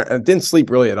and turning. I didn't sleep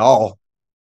really at all.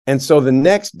 And so the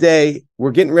next day,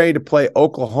 we're getting ready to play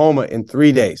Oklahoma in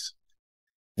 3 days.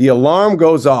 The alarm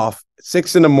goes off at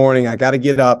 6 a.m. I got to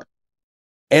get up.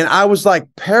 And I was like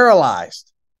paralyzed.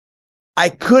 I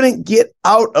couldn't get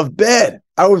out of bed.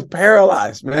 I was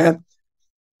paralyzed, man.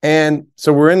 And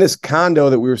so we're in this condo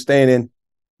that we were staying in.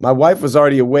 My wife was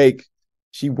already awake.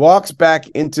 She walks back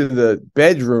into the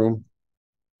bedroom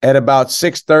at about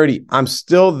 6:30. I'm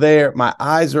still there. My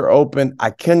eyes are open. I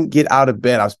couldn't get out of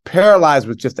bed. I was paralyzed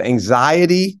with just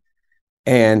anxiety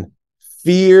and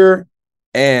fear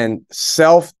and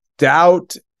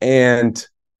self-doubt and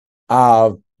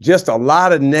just a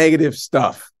lot of negative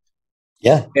stuff.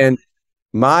 Yeah. And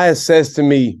Maya says to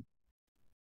me,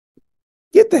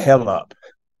 get the hell up.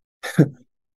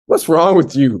 What's wrong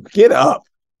with you? Get up.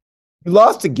 You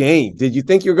lost a game. Did you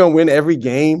think you were going to win every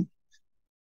game?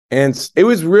 And it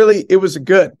was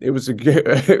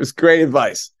great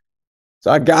advice.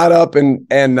 So I got up and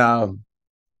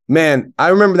man, I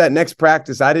remember that next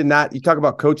practice. You talk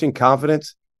about coaching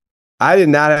confidence. I did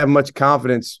not have much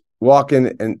confidence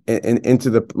walking into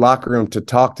the locker room to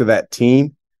talk to that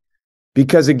team.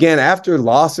 Because again, after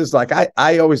losses,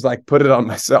 I always put it on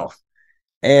myself.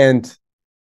 And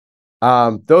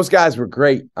those guys were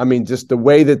great. I mean, just the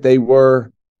way that they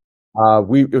were,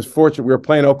 it was fortunate. We were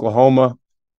playing Oklahoma.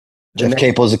 Jeff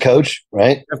Capel's a coach,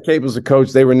 right? Jeff Capel's a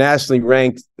coach. They were nationally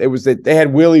ranked. They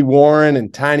had Willie Warren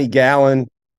and Tiny Gallen,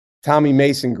 Tommy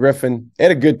Mason Griffin. They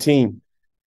had a good team.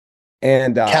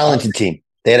 And talented team.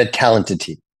 They had a talented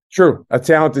team. True, a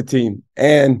talented team.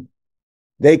 And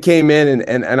they came in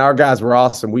and our guys were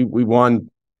awesome. We won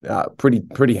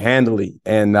pretty handily.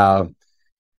 And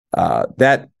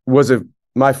that was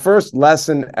my first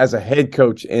lesson as a head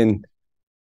coach in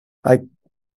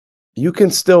you can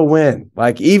still win.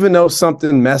 Like, even though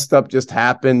something messed up just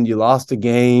happened, you lost a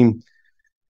game,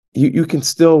 you can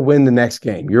still win the next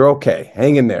game. You're okay.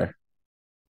 Hang in there.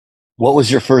 What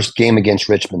was your first game against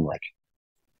Richmond like?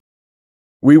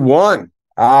 We won.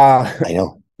 I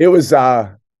know. It was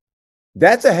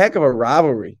that's a heck of a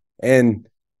rivalry. And,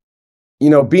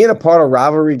 being a part of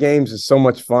rivalry games is so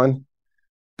much fun.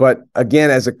 But again,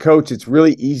 as a coach, it's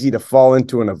really easy to fall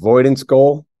into an avoidance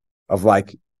goal of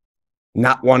like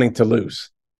not wanting to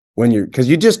lose because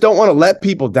you just don't want to let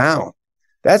people down.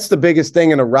 That's the biggest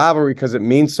thing in a rivalry, because it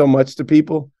means so much to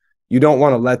people. You don't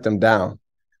want to let them down.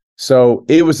 So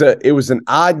it was an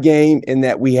odd game in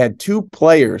that we had two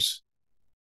players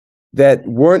that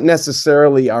weren't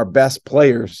necessarily our best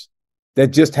players, that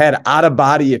just had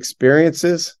out-of-body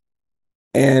experiences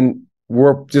and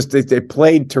were just, they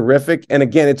played terrific. And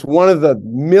again, it's one of the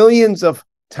millions of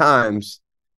times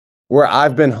where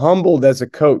I've been humbled as a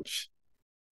coach,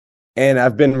 and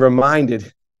I've been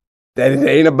reminded that it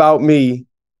ain't about me,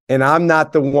 and I'm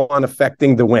not the one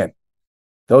affecting the win.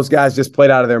 Those guys just played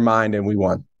out of their mind, and we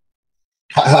won.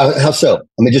 How so? I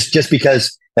mean, just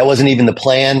because that wasn't even the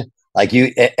plan, like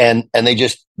you and they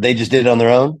just did it on their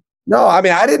own? No, I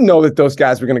mean, I didn't know that those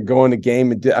guys were going to go in the game.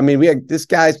 We had this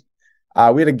guy.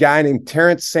 We had a guy named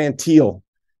Terrence Santil,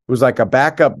 who was like a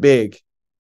backup big,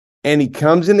 and he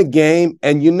comes in the game.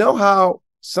 And you know how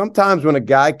sometimes when a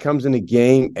guy comes in the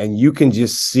game and you can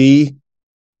just see,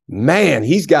 man,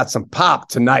 he's got some pop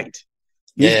tonight.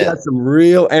 He's got some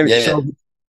real energy. Yeah. So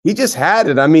he just had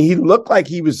it. I mean, he looked like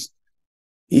he was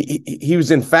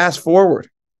in fast forward.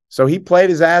 So he played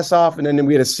his ass off. And then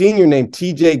we had a senior named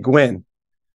TJ Gwynn,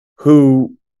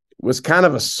 who was kind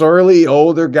of a surly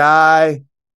older guy.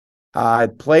 I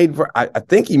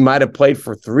think he might have played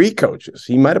for three coaches.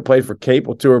 He might have played for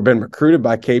Capel too, or been recruited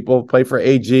by Capel, played for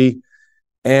AG,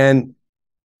 and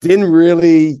didn't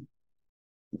really,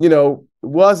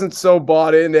 wasn't so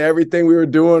bought into everything we were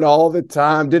doing all the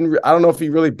time. I don't know if he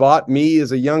really bought me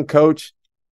as a young coach,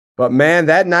 but man,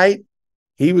 that night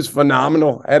he was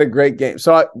phenomenal. Had a great game.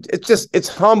 So it's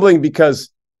humbling, because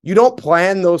you don't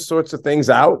plan those sorts of things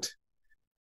out.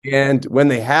 And when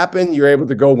they happen, you're able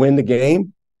to go win the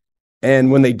game.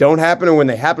 And when they don't happen, or when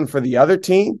they happen for the other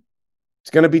team, it's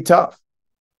going to be tough.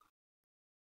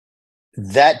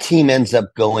 That team ends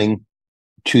up going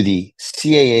to the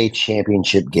CAA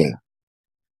championship game,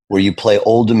 where you play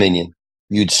Old Dominion.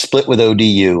 You'd split with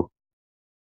ODU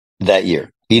that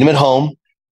year. Beat them at home,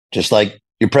 just like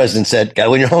your president said, got to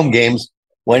win your home games,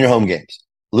 win your home games.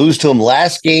 Lose to them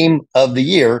last game of the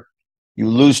year, you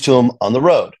lose to them on the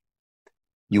road.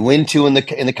 You win two in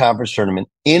the conference tournament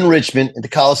in Richmond at the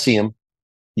Coliseum.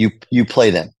 You play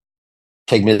them.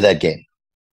 Take me to that game.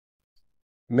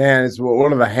 Man, it's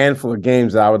one of a handful of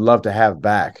games that I would love to have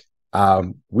back.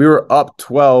 We were up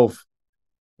 12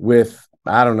 with,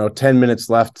 10 minutes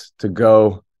left to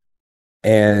go,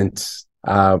 and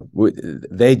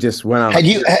they just went on.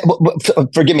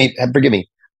 Forgive me.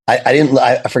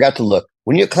 I forgot to look.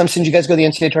 When you at Clemson, did you guys go to the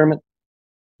NCAA tournament?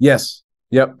 Yes.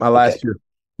 Yep. My last year.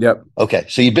 Yep. Okay.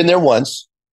 So you've been there once,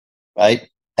 right?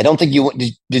 I don't think you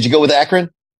did. You go with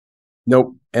Akron?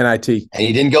 Nope. NIT. And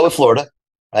you didn't go with Florida,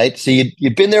 right? So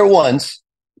you've been there once,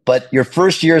 but your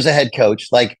first year as a head coach,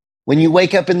 like when you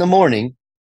wake up in the morning,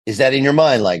 is that in your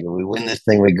mind? Like, we win this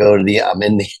thing, we go to I'm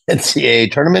in the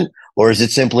NCAA tournament, or is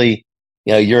it simply,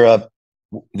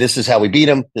 this is how we beat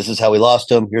them, this is how we lost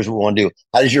them, here's what we want to do?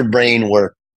 How does your brain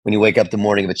work when you wake up the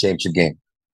morning of a championship game?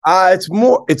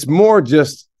 It's more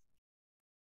just,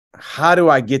 how do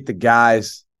I get the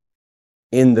guys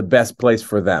in the best place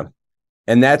for them?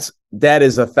 And that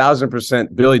is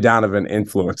 1,000% Billy Donovan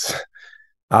influence.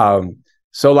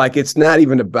 So like, it's not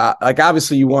even about, like,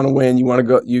 obviously you want to win, you want to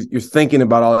go, you're thinking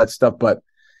about all that stuff, but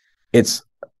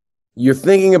you're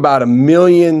thinking about a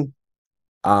million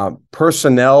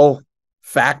personnel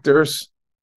factors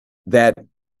that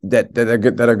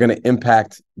are going to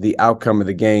impact the outcome of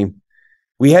the game.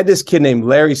 We had this kid named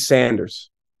Larry Sanders,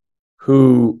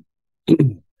 who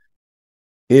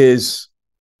is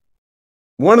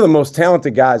one of the most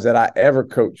talented guys that I ever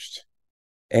coached,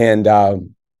 and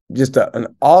just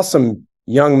an awesome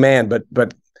young man,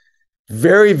 but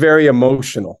very, very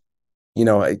emotional.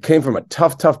 It came from a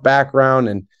tough background.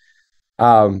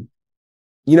 And,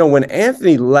 when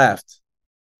Anthony left,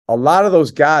 a lot of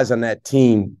those guys on that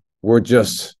team were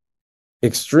just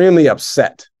extremely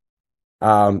upset.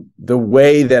 The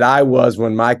way that I was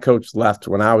when my coach left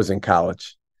when I was in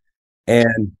college.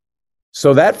 And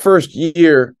so that first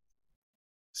year,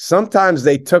 sometimes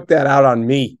they took that out on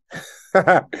me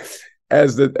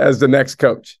as the next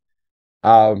coach.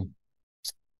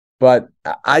 But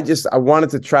I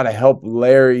wanted to try to help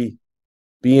Larry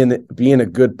be in a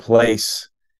good place.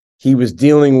 He was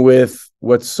dealing with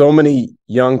what so many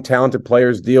young, talented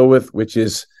players deal with, which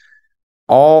is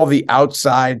all the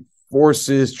outside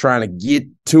forces trying to get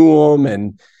to him.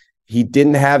 And he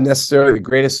didn't have necessarily the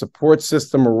greatest support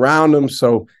system around him,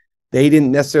 so they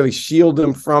didn't necessarily shield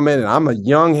him from it. And I'm a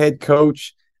young head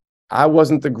coach. I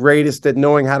wasn't the greatest at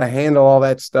knowing how to handle all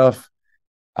that stuff.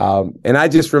 And I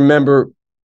just remember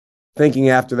thinking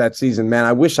after that season, man,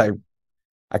 I wish I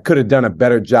could have done a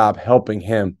better job helping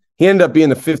him. He ended up being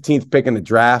the 15th pick in the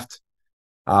draft,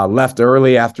 left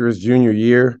early after his junior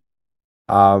year.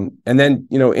 And then,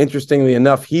 interestingly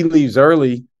enough, he leaves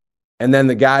early, and then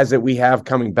the guys that we have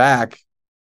coming back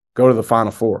go to the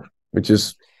Final Four, which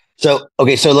is so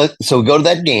okay. So go to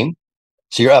that game.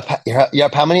 So you're up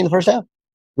how many in the first half?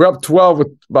 We're up 12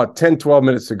 with about 10, 12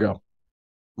 minutes to go.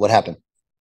 What happened?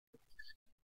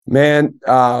 Man,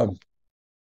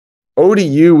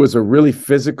 ODU was a really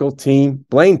physical team.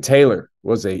 Blaine Taylor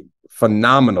was a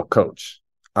phenomenal coach.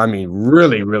 I mean,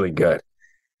 really, really good.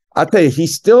 I'll tell you,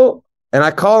 he's still, and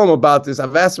I call him about this.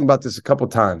 I've asked him about this a couple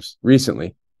times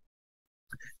recently.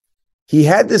 He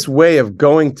had this way of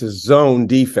going to zone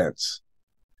defense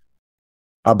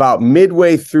about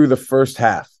midway through the first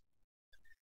half.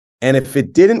 And if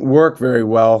it didn't work very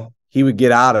well, he would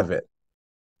get out of it.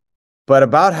 But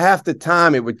about half the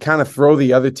time, it would kind of throw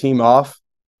the other team off,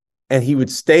 and he would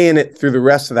stay in it through the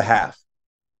rest of the half.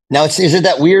 Now, is it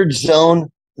that weird zone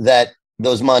that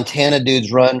those Montana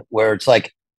dudes run where it's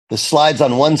like the slides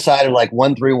on one side are like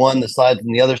 1-3-1, the slides on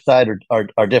the other side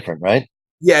are different, right?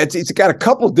 Yeah, it's got a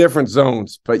couple different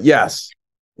zones, but yes,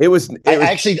 I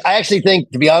actually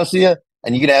think, to be honest with you,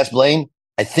 and you can ask Blaine,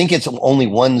 I think it's only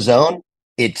one zone.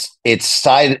 It's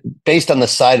side based on the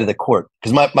side of the court,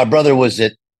 because my brother was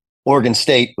at Oregon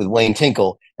State with Wayne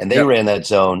Tinkle, and they ran that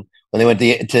zone when they went to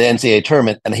the NCAA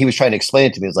tournament, and he was trying to explain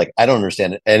it to me. It was like, I don't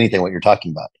understand anything what you're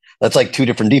talking about. That's like two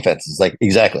different defenses. Like,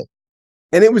 exactly.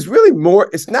 And it was really more,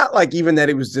 it's not like even that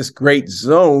it was this great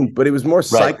zone, but it was more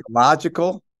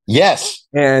psychological. Yes.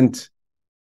 And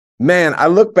man, I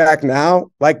look back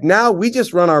now, like now we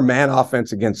just run our man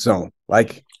offense against zone.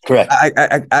 Like, correct.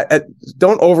 I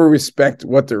don't over respect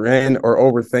what they're in or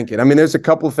overthink it. I mean, there's a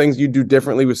couple of things you do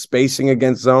differently with spacing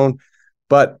against zone,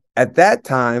 but at that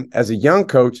time, as a young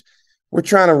coach, we're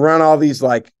trying to run all these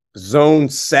like zone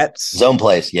sets, zone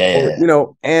plays. Yeah.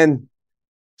 And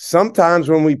sometimes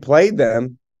when we played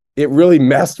them, it really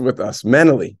messed with us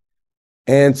mentally.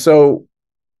 And so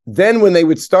then when they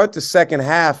would start the second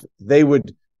half, they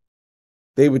would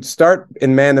start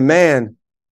in man-to-man,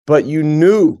 but you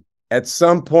knew at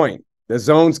some point the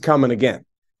zone's coming again.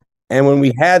 And when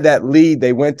we had that lead,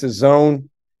 they went to zone.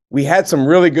 We had some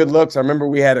really good looks. I remember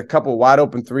we had a couple wide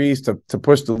open threes to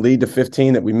push the lead to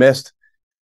 15 that we missed.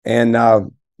 And,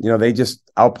 they just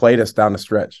outplayed us down the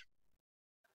stretch.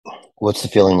 What's the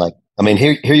feeling like? I mean,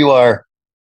 here you are,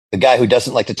 the guy who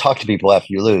doesn't like to talk to people after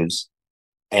you lose,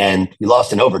 and you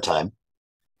lost in overtime.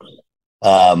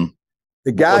 The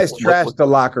guys trashed the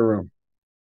locker room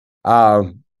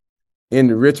in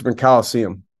the Richmond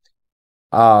Coliseum.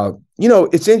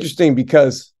 It's interesting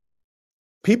because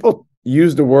people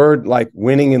use the word like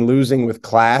winning and losing with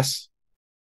class.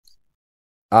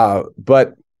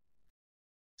 But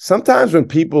sometimes when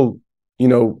people,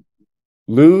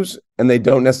 lose and they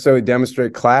don't necessarily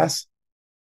demonstrate class,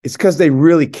 it's because they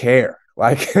really care.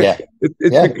 Like,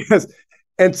 it's because,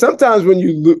 and sometimes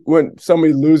when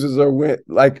somebody loses or win,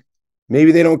 like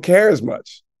maybe they don't care as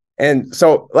much. And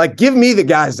so, like, give me the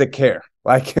guys that care.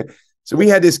 Like, so we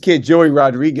had this kid, Joey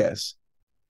Rodriguez,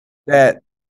 that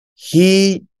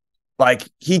he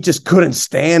just couldn't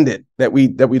stand it that we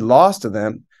lost to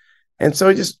them. And so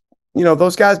he just,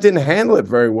 those guys didn't handle it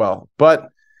very well. But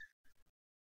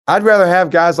I'd rather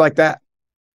have guys like that.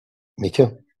 Me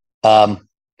too. How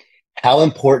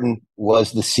important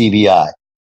was the CBI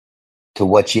to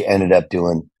what you ended up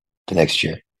doing the next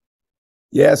year?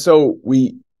 Yeah, so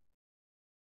we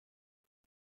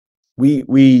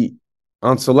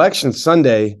on Selection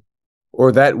Sunday,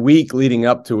 or that week leading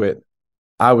up to it,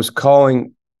 I was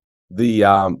calling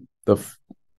no,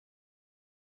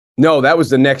 that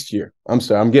was the next year. I'm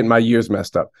sorry, I'm getting my years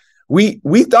messed up. We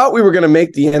thought we were going to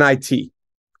make the NIT,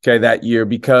 that year,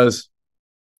 because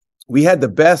we had the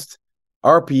best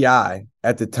RPI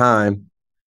at the time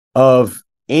of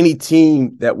any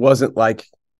team that wasn't going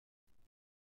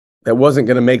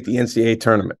to make the NCAA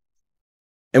tournament.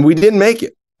 And we didn't make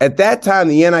it. At that time,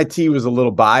 the NIT was a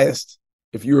little biased,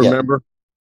 if you remember.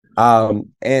 And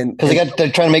because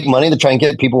they're trying to make money, they're trying to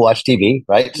get people to watch TV,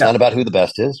 right? It's not about who the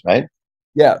best is, right?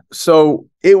 Yeah. So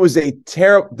it was a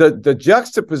terrible, the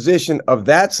juxtaposition of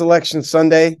that Selection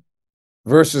Sunday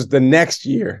versus the next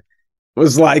year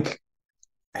was like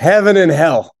heaven and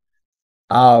hell.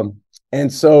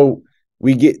 And so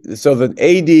the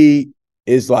AD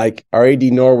is like, our AD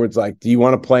Norwood's like, do you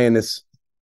want to play in this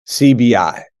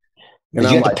CBI? And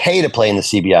you have to pay to play in the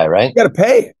CBI, right? You got to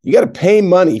pay. You got to pay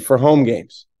money for home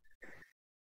games.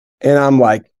 And I'm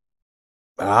like,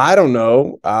 I don't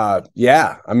know.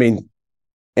 Yeah. I mean,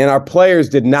 and our players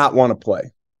did not want to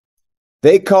play.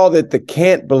 They called it the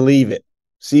can't believe it.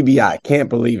 CBI, can't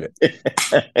believe it.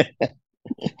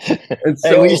 And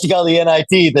so we used to call the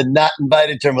NIT the not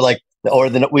invited term, we call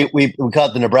it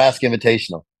the Nebraska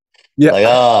Invitational.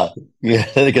 Yeah.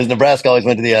 Because Nebraska always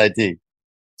went to the NIT.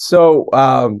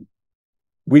 So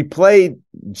we played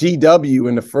GW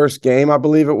in the first game, I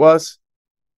believe it was.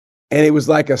 And it was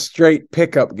like a straight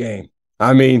pickup game.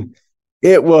 I mean,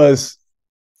 it was,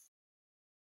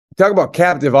 talk about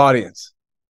captive audience.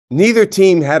 Neither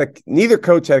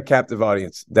coach had a captive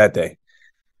audience that day.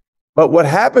 But what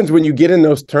happens when you get in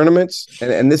those tournaments,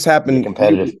 and this happened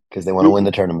competitive because they want to win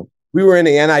the tournament. We were in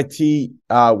the NIT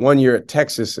 1 year at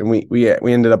Texas, and we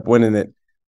ended up winning it.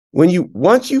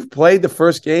 Once you've played the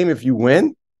first game, if you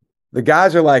win, the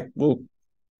guys are like, well,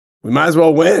 we might as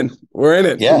well win. We're in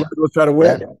it. Yeah. We might as well try to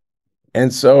win. Yeah.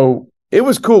 And so it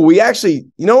was cool. We actually,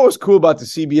 what was cool about the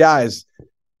CBI is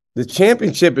the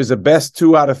championship is the best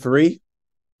 2 out of 3.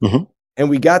 Mm-hmm. And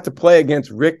we got to play against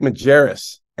Rick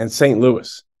Majerus and St.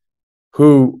 Louis,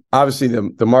 who obviously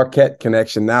the Marquette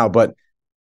connection now, but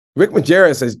Rick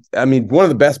Majerus is, one of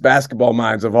the best basketball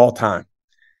minds of all time.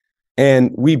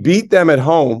 And we beat them at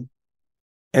home.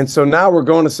 And so now we're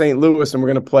going to St. Louis and we're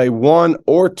going to play 1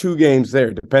 or 2 games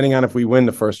there, depending on if we win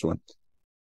the first one.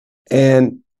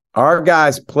 And our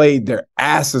guys played their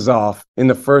asses off in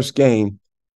the first game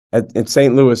at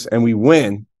St. Louis, and we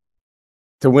win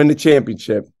to win the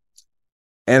championship.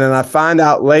 And then I find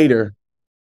out later,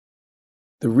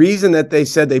 the reason that they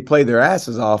said they played their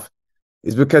asses off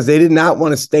is because they did not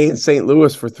want to stay in St.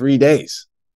 Louis for 3 days.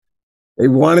 They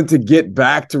wanted to get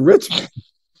back to Richmond.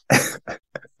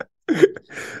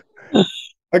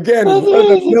 Again, one of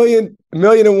the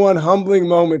million and one humbling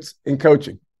moments in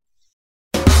coaching.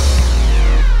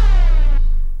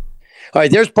 All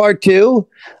right, there's part 2.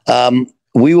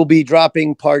 We will be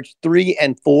dropping parts 3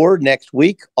 and 4 next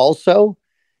week. Also,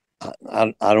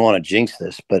 I don't want to jinx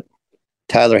this, but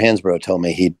Tyler Hansbrough told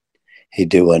me he'd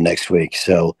do one next week.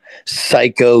 So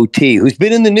Psycho T, who's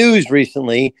been in the news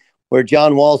recently, where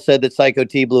John Wall said that Psycho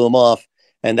T blew him off,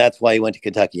 and that's why he went to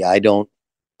Kentucky. I don't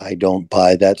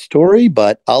buy that story,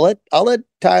 but I'll let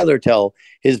Tyler tell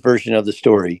his version of the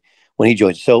story when he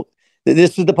joins. So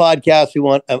this is the podcast we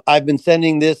want. I've been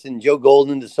sending this and Joe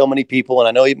Golden to so many people, and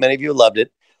I know many of you loved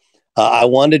it. I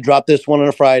wanted to drop this one on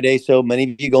a Friday, so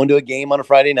many of you going to a game on a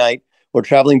Friday night or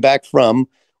traveling back from,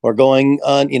 or going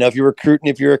on, if you're recruiting,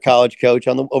 if you're a college coach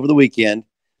over the weekend,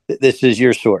 this is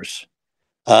your source.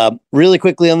 Really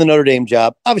quickly on the Notre Dame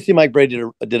job, obviously Mike Brady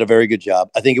did a very good job.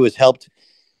 I think it was helped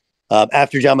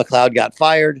after John McLeod got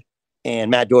fired and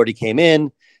Matt Doherty came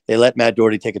in. They let Matt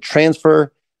Doherty take a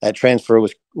transfer. That transfer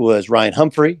was Ryan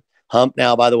Humphrey. Hump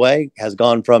now, by the way, has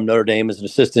gone from Notre Dame as an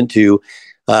assistant to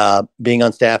being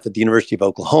on staff at the University of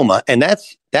Oklahoma. And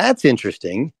that's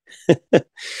interesting.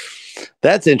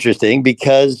 That's interesting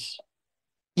because,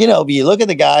 if you look at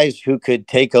the guys who could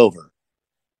take over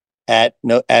at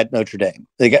Notre Dame,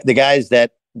 the guys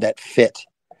that fit,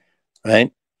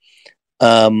 right?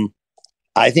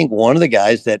 I think one of the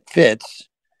guys that fits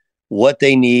what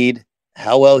they need,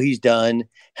 how well he's done,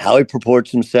 how he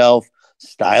purports himself,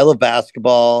 style of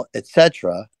basketball,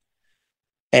 etc.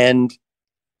 And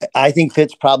I think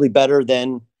fits probably better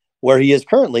than where he is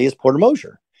currently is Porter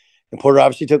Moser. And Porter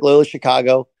obviously took Loyola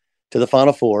Chicago to the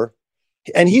Final Four.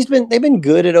 And they've been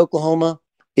good at Oklahoma.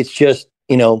 It's just,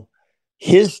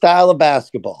 his style of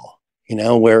basketball,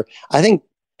 where I think,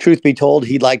 truth be told,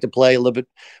 he'd like to play a little bit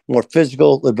more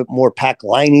physical, a little bit more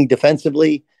pack-liney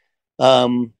defensively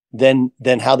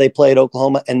than how they play at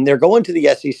Oklahoma. And they're going to the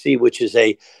SEC, which is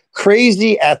a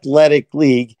crazy athletic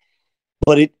league,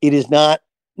 but it is not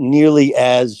nearly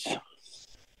as, I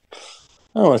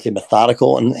don't want to say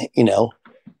methodical, and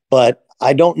but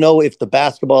I don't know if the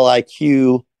basketball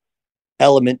IQ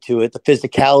element to it, the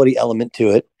physicality element to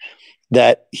it,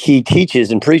 that he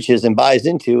teaches and preaches and buys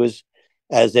into is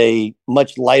as a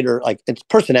much lighter, like it's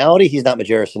personality. He's not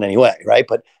Majerus in any way, right?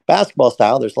 But basketball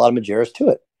style, there's a lot of Majerus to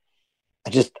it.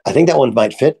 I think that one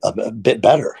might fit a bit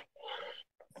better.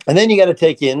 And then you got to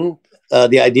take in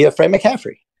the idea of Fred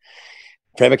McCaffrey.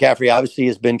 Fred McCaffrey obviously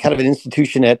has been kind of an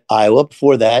institution at Iowa.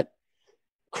 Before that,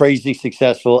 crazy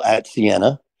successful at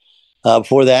Siena.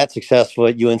 Before that, successful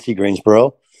at UNC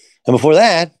Greensboro. And before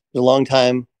that, a long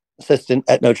time assistant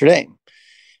at Notre Dame.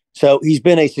 So he's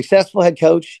been a successful head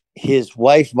coach. His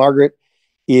wife, Margaret,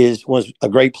 was a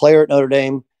great player at Notre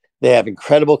Dame. They have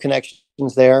incredible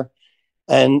connections there.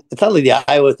 And it's not like the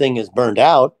Iowa thing is burned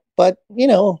out, but,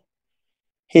 we'll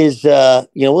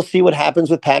see what happens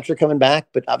with Patrick coming back,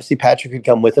 but obviously Patrick could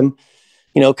come with him.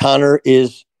 Connor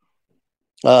is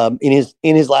in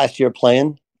his last year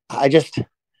playing. I don't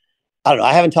know.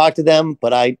 I haven't talked to them,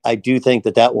 but I do think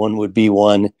that one would be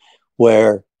one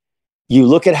where you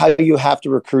look at how you have to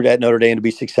recruit at Notre Dame to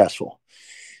be successful.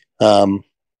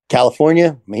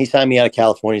 California, he signed me out of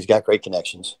California. He's got great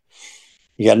connections.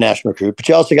 You got a national recruit, but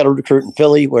you also got to recruit in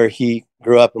Philly, where he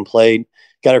grew up and played.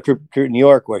 Got to recruit in New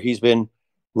York, where he's been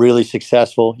really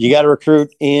successful. You got to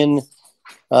recruit in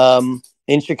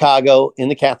Chicago, in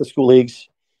the Catholic school leagues,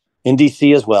 in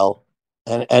DC as well.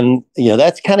 And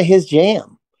that's kind of his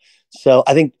jam. So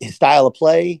I think his style of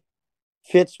play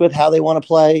fits with how they want to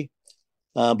play.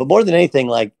 But more than anything,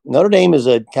 like, Notre Dame is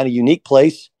a kind of unique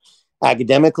place.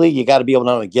 Academically, you got to be able to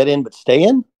not only get in, but stay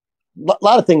in. A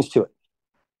lot of things to it.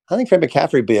 I think Fred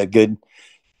McCaffrey would be a good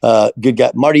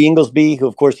guy. Marty Inglesby, who,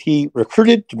 of course, he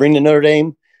recruited to bring to Notre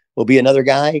Dame, will be another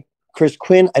guy. Chris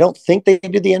Quinn, I don't think they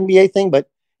did the NBA thing, but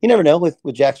you never know with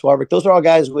Jack Swarbrick. Those are all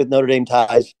guys with Notre Dame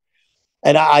ties.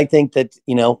 And I think that,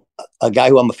 a guy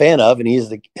who I'm a fan of, and he's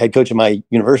the head coach of my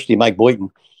university, Mike Boynton,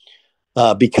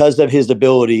 because of his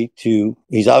ability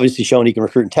he's obviously shown he can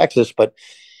recruit in Texas, but,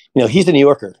 he's a New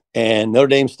Yorker, and Notre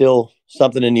Dame's still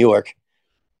something in New York.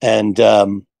 And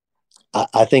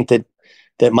I think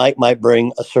that Mike might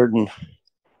bring a certain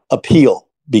appeal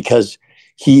because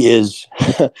he is,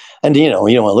 and you don't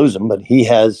want to lose him, but he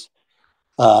has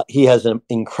an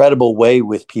incredible way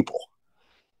with people.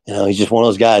 He's just one of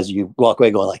those guys you walk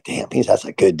away going like, damn, that's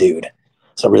a good dude.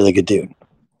 It's a really good dude.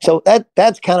 So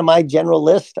that's kind of my general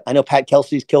list. I know Pat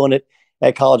Kelsey's killing it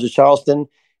at College of Charleston,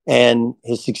 and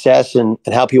his success and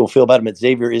how people feel about him at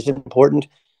Xavier is important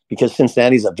because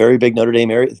Cincinnati's a very big Notre Dame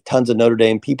area, tons of Notre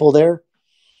Dame people there.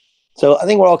 So I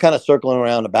think we're all kind of circling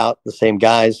around about the same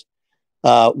guys.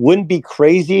 Wouldn't be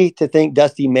crazy to think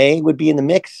Dusty May would be in the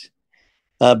mix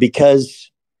because,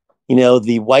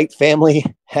 the White family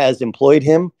has employed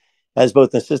him as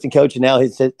both an assistant coach and now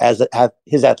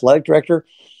his athletic director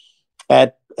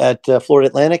at Florida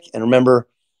Atlantic. And remember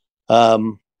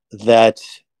that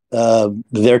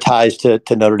their ties to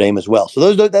Notre Dame as well.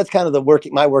 So that's kind of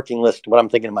my working list, what I'm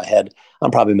thinking in my head.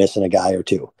 I'm probably missing a guy or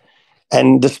two.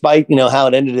 And despite, how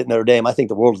it ended at Notre Dame, I think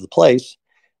the world is the place.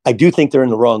 I do think they're in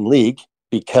the wrong league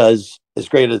because as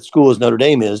great a school as Notre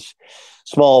Dame is,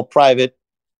 small, private,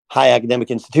 high academic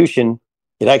institution,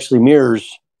 it actually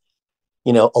mirrors,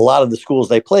 a lot of the schools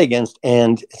they play against.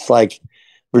 And it's like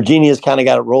Virginia's kind of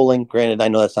got it rolling. Granted, I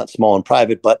know that's not small and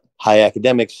private, but high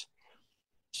academics.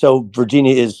 So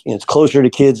Virginia it's closer to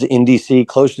kids in DC,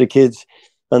 closer to kids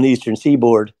on the Eastern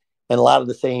Seaboard, and a lot of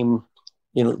the same,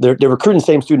 they're recruiting the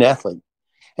same student athlete.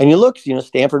 And you look,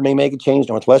 Stanford may make a change,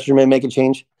 Northwestern may make a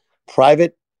change.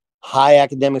 Private, high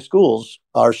academic schools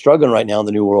are struggling right now in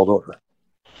the New World Order.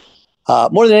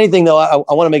 More than anything, though,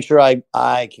 I want to make sure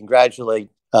I congratulate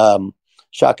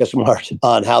Shaka Smart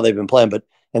on how they've been playing,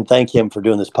 and thank him for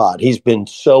doing this pod. He's been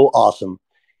so awesome.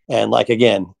 And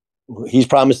again, he's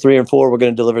promised 3 and 4. We're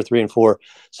going to deliver 3 and 4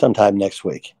 sometime next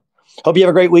week. Hope you have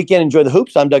a great weekend. Enjoy the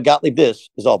hoops. I'm Doug Gottlieb. This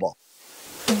is All Ball.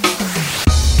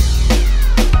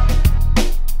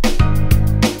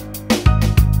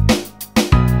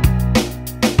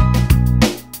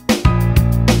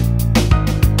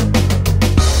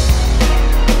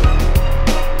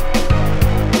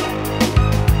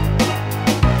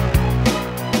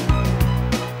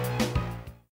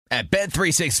 At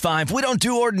Bet365, we don't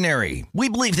do ordinary. We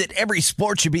believe that every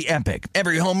sport should be epic.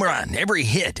 Every home run, every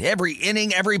hit, every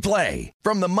inning, every play.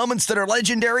 From the moments that are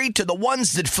legendary to the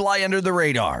ones that fly under the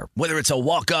radar. Whether it's a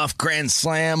walk-off grand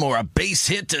slam or a base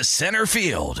hit to center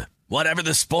field. Whatever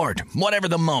the sport, whatever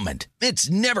the moment. It's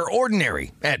never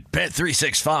ordinary at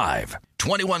Bet365.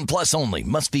 21 plus only.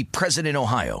 Must be present in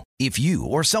Ohio. If you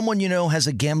or someone you know has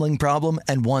a gambling problem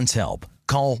and wants help,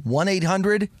 call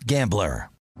 1-800-GAMBLER.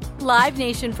 Live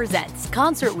Nation presents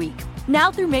Concert Week.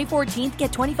 Now through May 14th,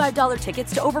 get $25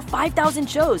 tickets to over 5,000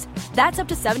 shows. That's up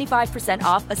to 75%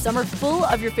 off a summer full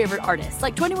of your favorite artists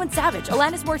like 21 Savage,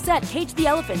 Alanis Morissette, Cage the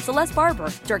Elephant, Celeste Barber,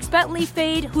 Dierks Bentley,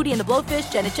 Fade, Hootie and the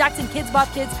Blowfish, Janet Jackson, Kidz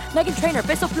Bop Kids, Meghan Trainor,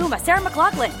 Peso Pluma, Sarah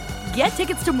McLachlan. Get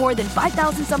tickets to more than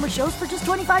 5,000 summer shows for just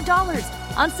 $25.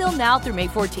 Until now through May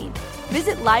 14th.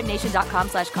 Visit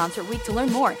LiveNation.com/Concert Week to learn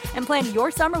more and plan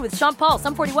your summer with Sean Paul,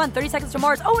 Sum 41, 30 Seconds to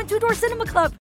Mars, and Two Door Cinema Club.